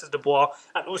Usyk versus Dubois,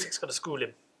 and Usyk's going to school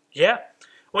him. Yeah?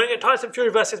 We're going to get Tyson Fury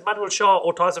versus Manuel Shah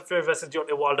or Tyson Fury versus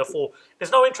Deontay Wilder 4.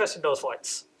 There's no interest in those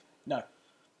fights. No.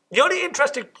 The only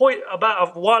interesting point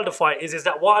about a Wilder fight is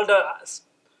that Wilder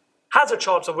has a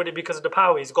chance of winning because of the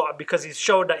power he's got and because he's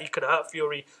shown that he can hurt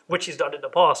Fury, which he's done in the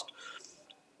past.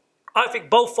 I think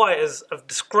both fighters have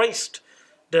disgraced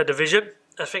their division.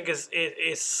 I think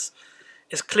it's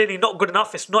clearly not good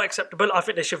enough. It's not acceptable. I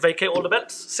think they should vacate all the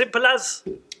belts. Simple as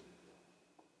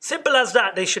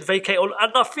that. They should vacate all.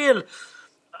 And I feel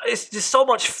it's just so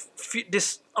much.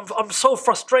 I'm so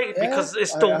frustrated because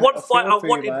it's the one fight I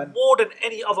wanted more than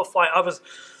any other fight.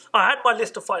 I had my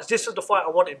list of fights. This was the fight I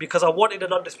wanted because I wanted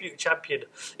an undisputed champion.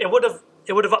 It would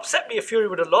have upset me if Fury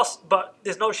would have lost, but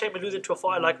there's no shame in losing to a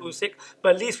fighter like Usyk.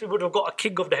 But at least we would have got a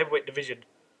king of the heavyweight division.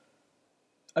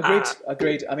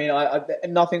 Agreed. I mean, I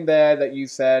nothing there that you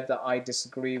said that I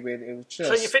disagree with. It was just...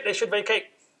 So you think they should vacate?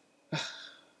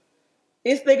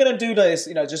 If they're going to do this,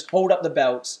 just hold up the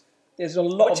belts. There's a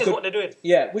lot Which is what they're doing.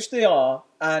 Yeah, which they are.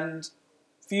 And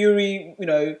Fury,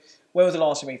 when was the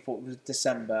last time he fought? It was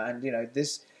December. And,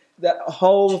 that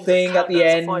whole thing at the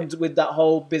end with that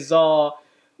whole bizarre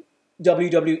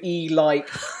WWE-like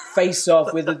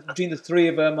face-off between the three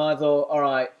of them, I thought, all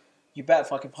right, you better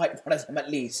fucking fight one of them at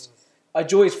least. A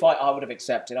Joyce fight I would have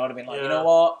accepted. I would have been like, you know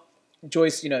what?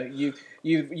 Joyce,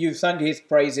 you've sung his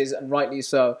praises and rightly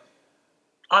so.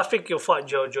 I think you'll fight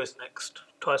Joyce next.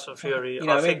 Tyson Fury.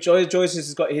 Joyce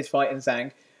has got his fight in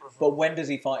Zhang, but when does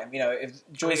he fight him?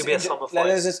 If Joyce,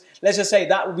 let's just say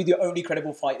that would be the only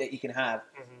credible fight that he can have.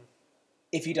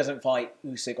 If he doesn't fight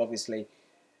Usyk, obviously,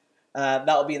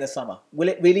 that'll be in the summer. Will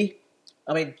it really?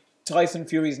 I mean, Tyson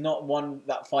Fury's not one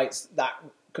that fights that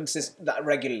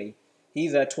regularly.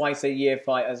 He's a twice-a-year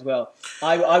fight as well.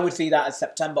 I would see that as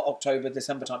September, October,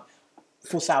 December time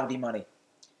for Saudi money.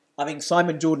 I think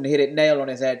Simon Jordan hit it nail on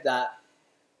his head that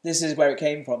this is where it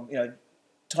came from.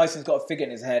 Tyson's got a figure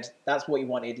in his head. That's what he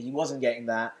wanted. He wasn't getting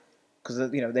that because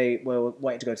they were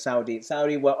wanting to go to Saudi.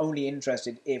 Saudi were only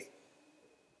interested if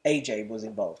AJ was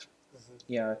involved.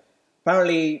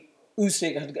 Apparently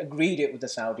Usyk had agreed it with the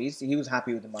Saudis. He was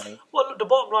happy with the money. Well, the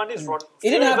bottom line is, Ron, it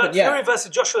didn't happen. Fury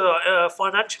versus Joshua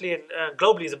financially and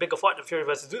globally is a bigger fight than Fury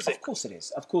versus Usyk. Of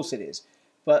course it is.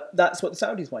 But that's what the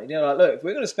Saudis wanted. Look, if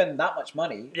we're going to spend that much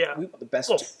money, we want the best.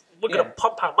 Well, we're going to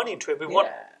pump our money into it. We want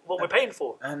what we're paying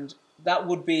for. And that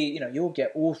would be, you'll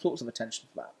get all sorts of attention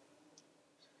for that.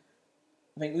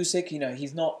 I think Usyk,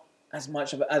 he's not as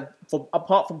much of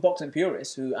apart from boxing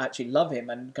purists who actually love him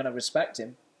and kind of respect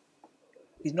him,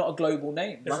 he's not a global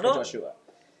name like Joshua.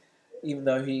 Even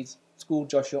though he's schooled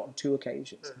Joshua on 2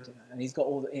 occasions, and he's got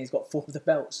 4 of the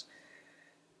belts.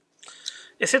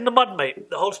 It's in the mud, mate.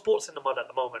 The whole sport's in the mud at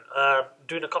the moment.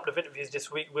 Doing a couple of interviews this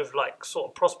week with like sort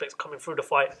of prospects coming through the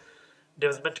fight. There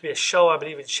was meant to be a show, I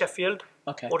believe, in Sheffield.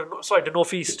 Okay. Or the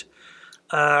Northeast.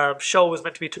 Show was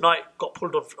meant to be tonight. Got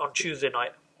pulled on Tuesday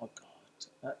night. Oh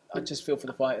God, I just feel for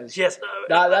the fighters. Yes.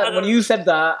 When you said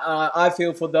that, I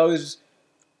feel for those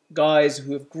guys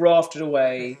who have grafted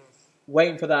away,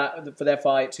 waiting for their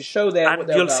fight to show their. And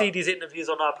you'll see these interviews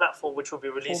on our platform, which will be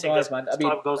releasing as time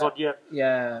goes on. Yeah.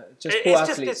 Yeah. Just poor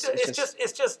athletes.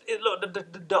 Look,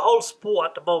 the whole sport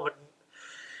at the moment.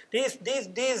 These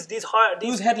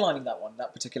Who's headlining that one?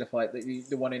 That particular fight,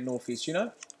 the one in Northeast, you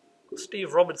know?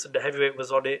 Steve Robinson, the heavyweight,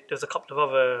 was on it. There's a couple of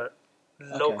other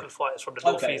local fighters from the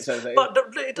Northeast. So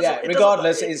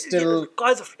regardless, it's still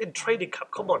guys are in training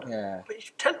camp. Come on,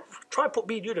 try and put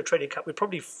me and you in a training camp. We'd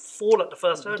probably fall at the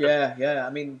first hurdle. Yeah. I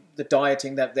mean, the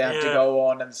dieting that they have to go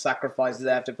on and the sacrifices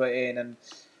they have to put in, and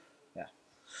I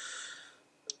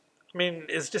mean,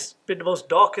 it's just been the most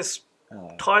darkest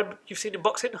time you've seen in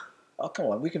boxing. Oh, come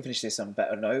on. We can finish this on a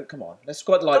better note. Come on. Let's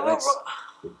talk about the lightweights.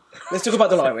 Let's talk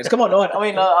about the lightweights. Come on. I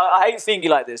mean, I hate seeing you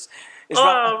like this.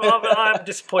 I'm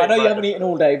disappointed. I know you haven't eaten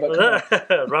all day, but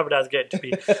come on. Ramadan's getting to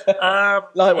me.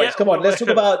 Lightweights, come on. Let's talk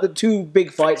about the two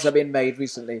big fights that have been made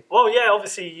recently. Well,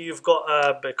 obviously you've got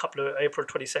a couple of April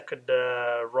 22nd,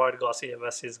 Ryan Garcia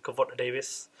versus Gervonta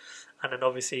Davis. And then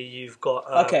obviously you've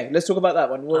got... okay, let's talk about that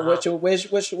one. Who are you fighting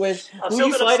with? Where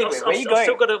are you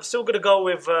going? I'm still going to go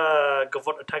with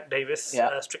Gervonta Tank Davis,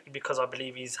 strictly because I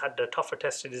believe he's had a tougher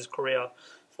test in his career,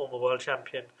 former world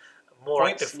champion, more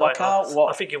points, active fighter. knockout,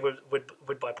 I think it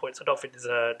would by points. I don't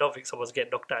think someone's getting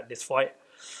knocked out in this fight.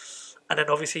 And then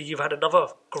obviously you've had another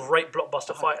great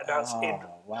blockbuster fight announced in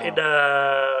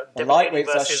the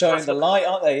lightweights are showing the light,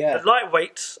 aren't they? Yeah. The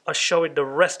lightweights are showing the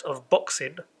rest of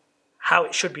boxing how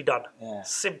it should be done. Yeah.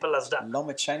 Simple as that.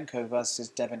 Lomachenko versus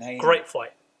Devin Haney. Great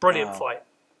fight. Brilliant fight.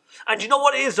 And you know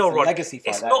what it is though, Rod? Legacy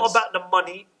fight. It's not about the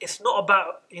money. It's not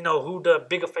about, who the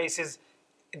bigger face is.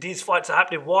 These fights are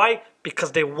happening. Why?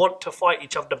 Because they want to fight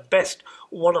each other. The best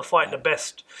want to fight the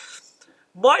best.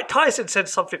 Mike Tyson said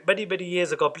something many, many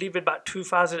years ago, I believe in about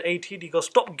 2018. He goes,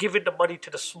 stop giving the money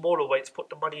to the smaller weights, put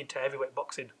the money into heavyweight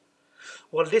boxing.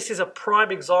 Well, this is a prime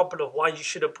example of why you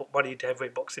shouldn't put money into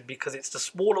heavyweight boxing, because it's the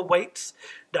smaller weights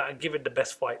that are giving the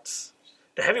best fights.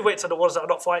 The heavyweights are the ones that are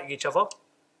not fighting each other.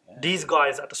 Yeah. These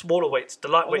guys at the smaller weights, the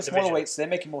lightweight division. The smaller weights, they're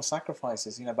making more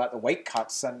sacrifices, about the weight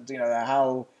cuts and,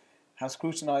 how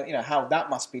scrutinized, how that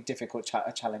must be difficult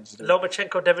a challenge to do.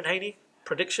 Lomachenko, Devin Haney,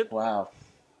 prediction? Wow.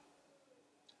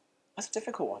 That's a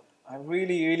difficult one. I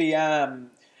really, really am.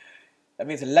 I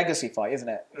mean, it's a legacy fight, isn't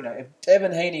it? If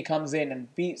Devin Haney comes in and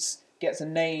gets a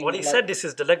name... Well, he said this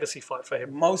is the legacy fight for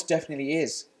him. Most definitely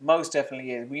is.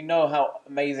 We know how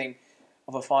amazing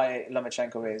of a fighter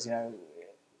Lomachenko is,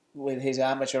 with his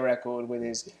amateur record,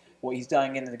 with what he's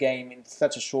done in the game in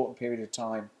such a short period of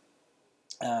time.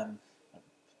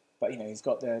 But, he's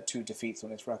got the 2 defeats on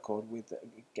his record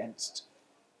against...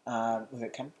 was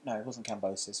it no, it wasn't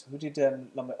Cambosis. Who did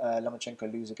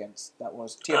Lomachenko lose against? That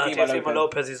was Teofimo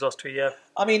Lopez. He's lost to,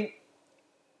 I mean,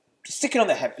 sticking on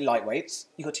the lightweights,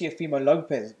 you got Teofimo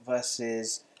Lopez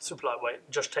versus super lightweight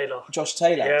Josh Taylor.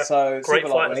 Yeah. So great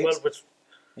fight as well.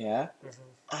 Yeah. Mm-hmm.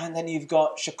 And then you've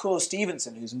got Shakur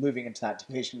Stevenson, who's moving into that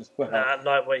division as well.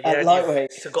 Lightweight,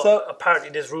 lightweight. Apparently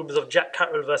there's rumours of Jack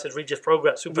Carroll versus Regis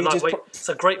Prograis, super lightweight. It's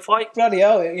a great fight. Bloody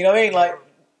hell, you know what I mean? Like,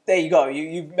 there you go.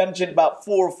 You've mentioned about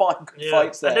 4 or 5 good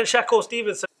fights there. And then Shakur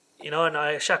Stevenson,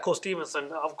 Shakur Stevenson,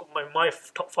 I've got my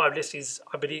top 5 list.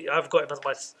 I've got him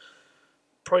as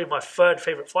probably my 3rd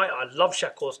favourite fighter. I love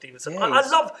Shakur Stevenson.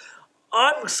 Yeah,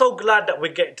 I'm so glad that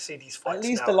we're getting to see these fights. At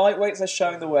least now. The lightweights are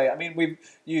showing the way. I mean,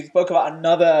 you spoke about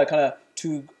another kind of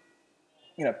 2,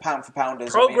 pound for pounders.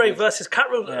 Prograis versus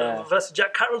Carroll versus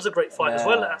Jack Carroll's a great fight as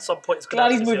well. At some point, it's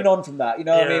glad he's moving on from that.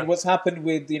 I mean, what's happened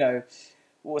with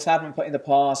what's happened in the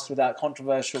past with that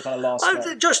controversial kind of last. I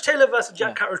think Josh Taylor versus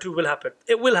Jack Carroll 2 will happen.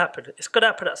 It will happen. It's going to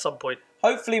happen at some point.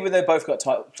 Hopefully, when they've both got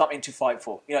something to fight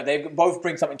for. They both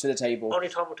bring something to the table. Only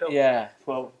time will tell. Yeah.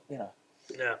 Well,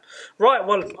 Yeah. Right.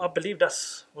 Well, I believe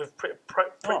we've pretty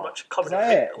much covered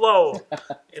it. Well, I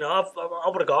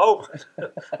want to go home.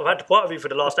 I've had to part with you for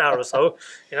the last hour or so.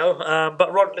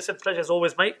 But Ron, listen, pleasure as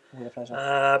always, mate. Yeah,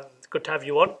 pleasure. Good to have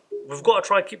you on. We've got to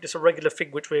try and keep this a regular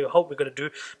thing, which we hope we're going to do.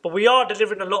 But we are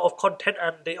delivering a lot of content,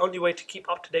 and the only way to keep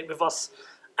up to date with us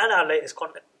and our latest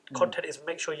content is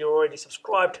make sure you're already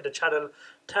subscribed to the channel.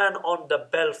 Turn on the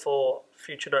bell for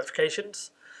future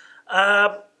notifications.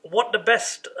 Want the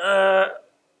best,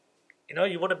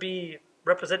 you want to be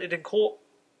represented in court,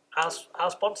 Our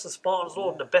sponsor, Spartans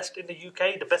Law, the best in the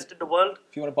UK, the best in the world.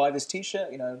 If you want to buy this T-shirt,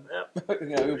 we'll put Hit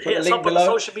a us link up on below. the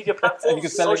social media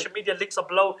platforms. Social media links are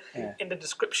below Yeah. in the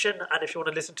description. And if you want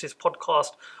to listen to this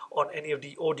podcast on any of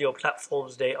the audio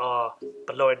platforms, they are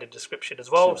below in the description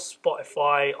as well. Sure.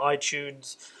 Spotify,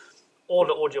 iTunes, all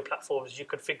the audio platforms you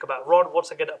can think about. Ron,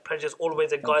 once again, a pleasure as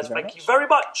always. And guys, thank you very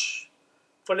much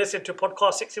for listening to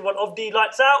podcast 61 of the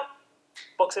Lights Out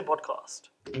Boxing Podcast.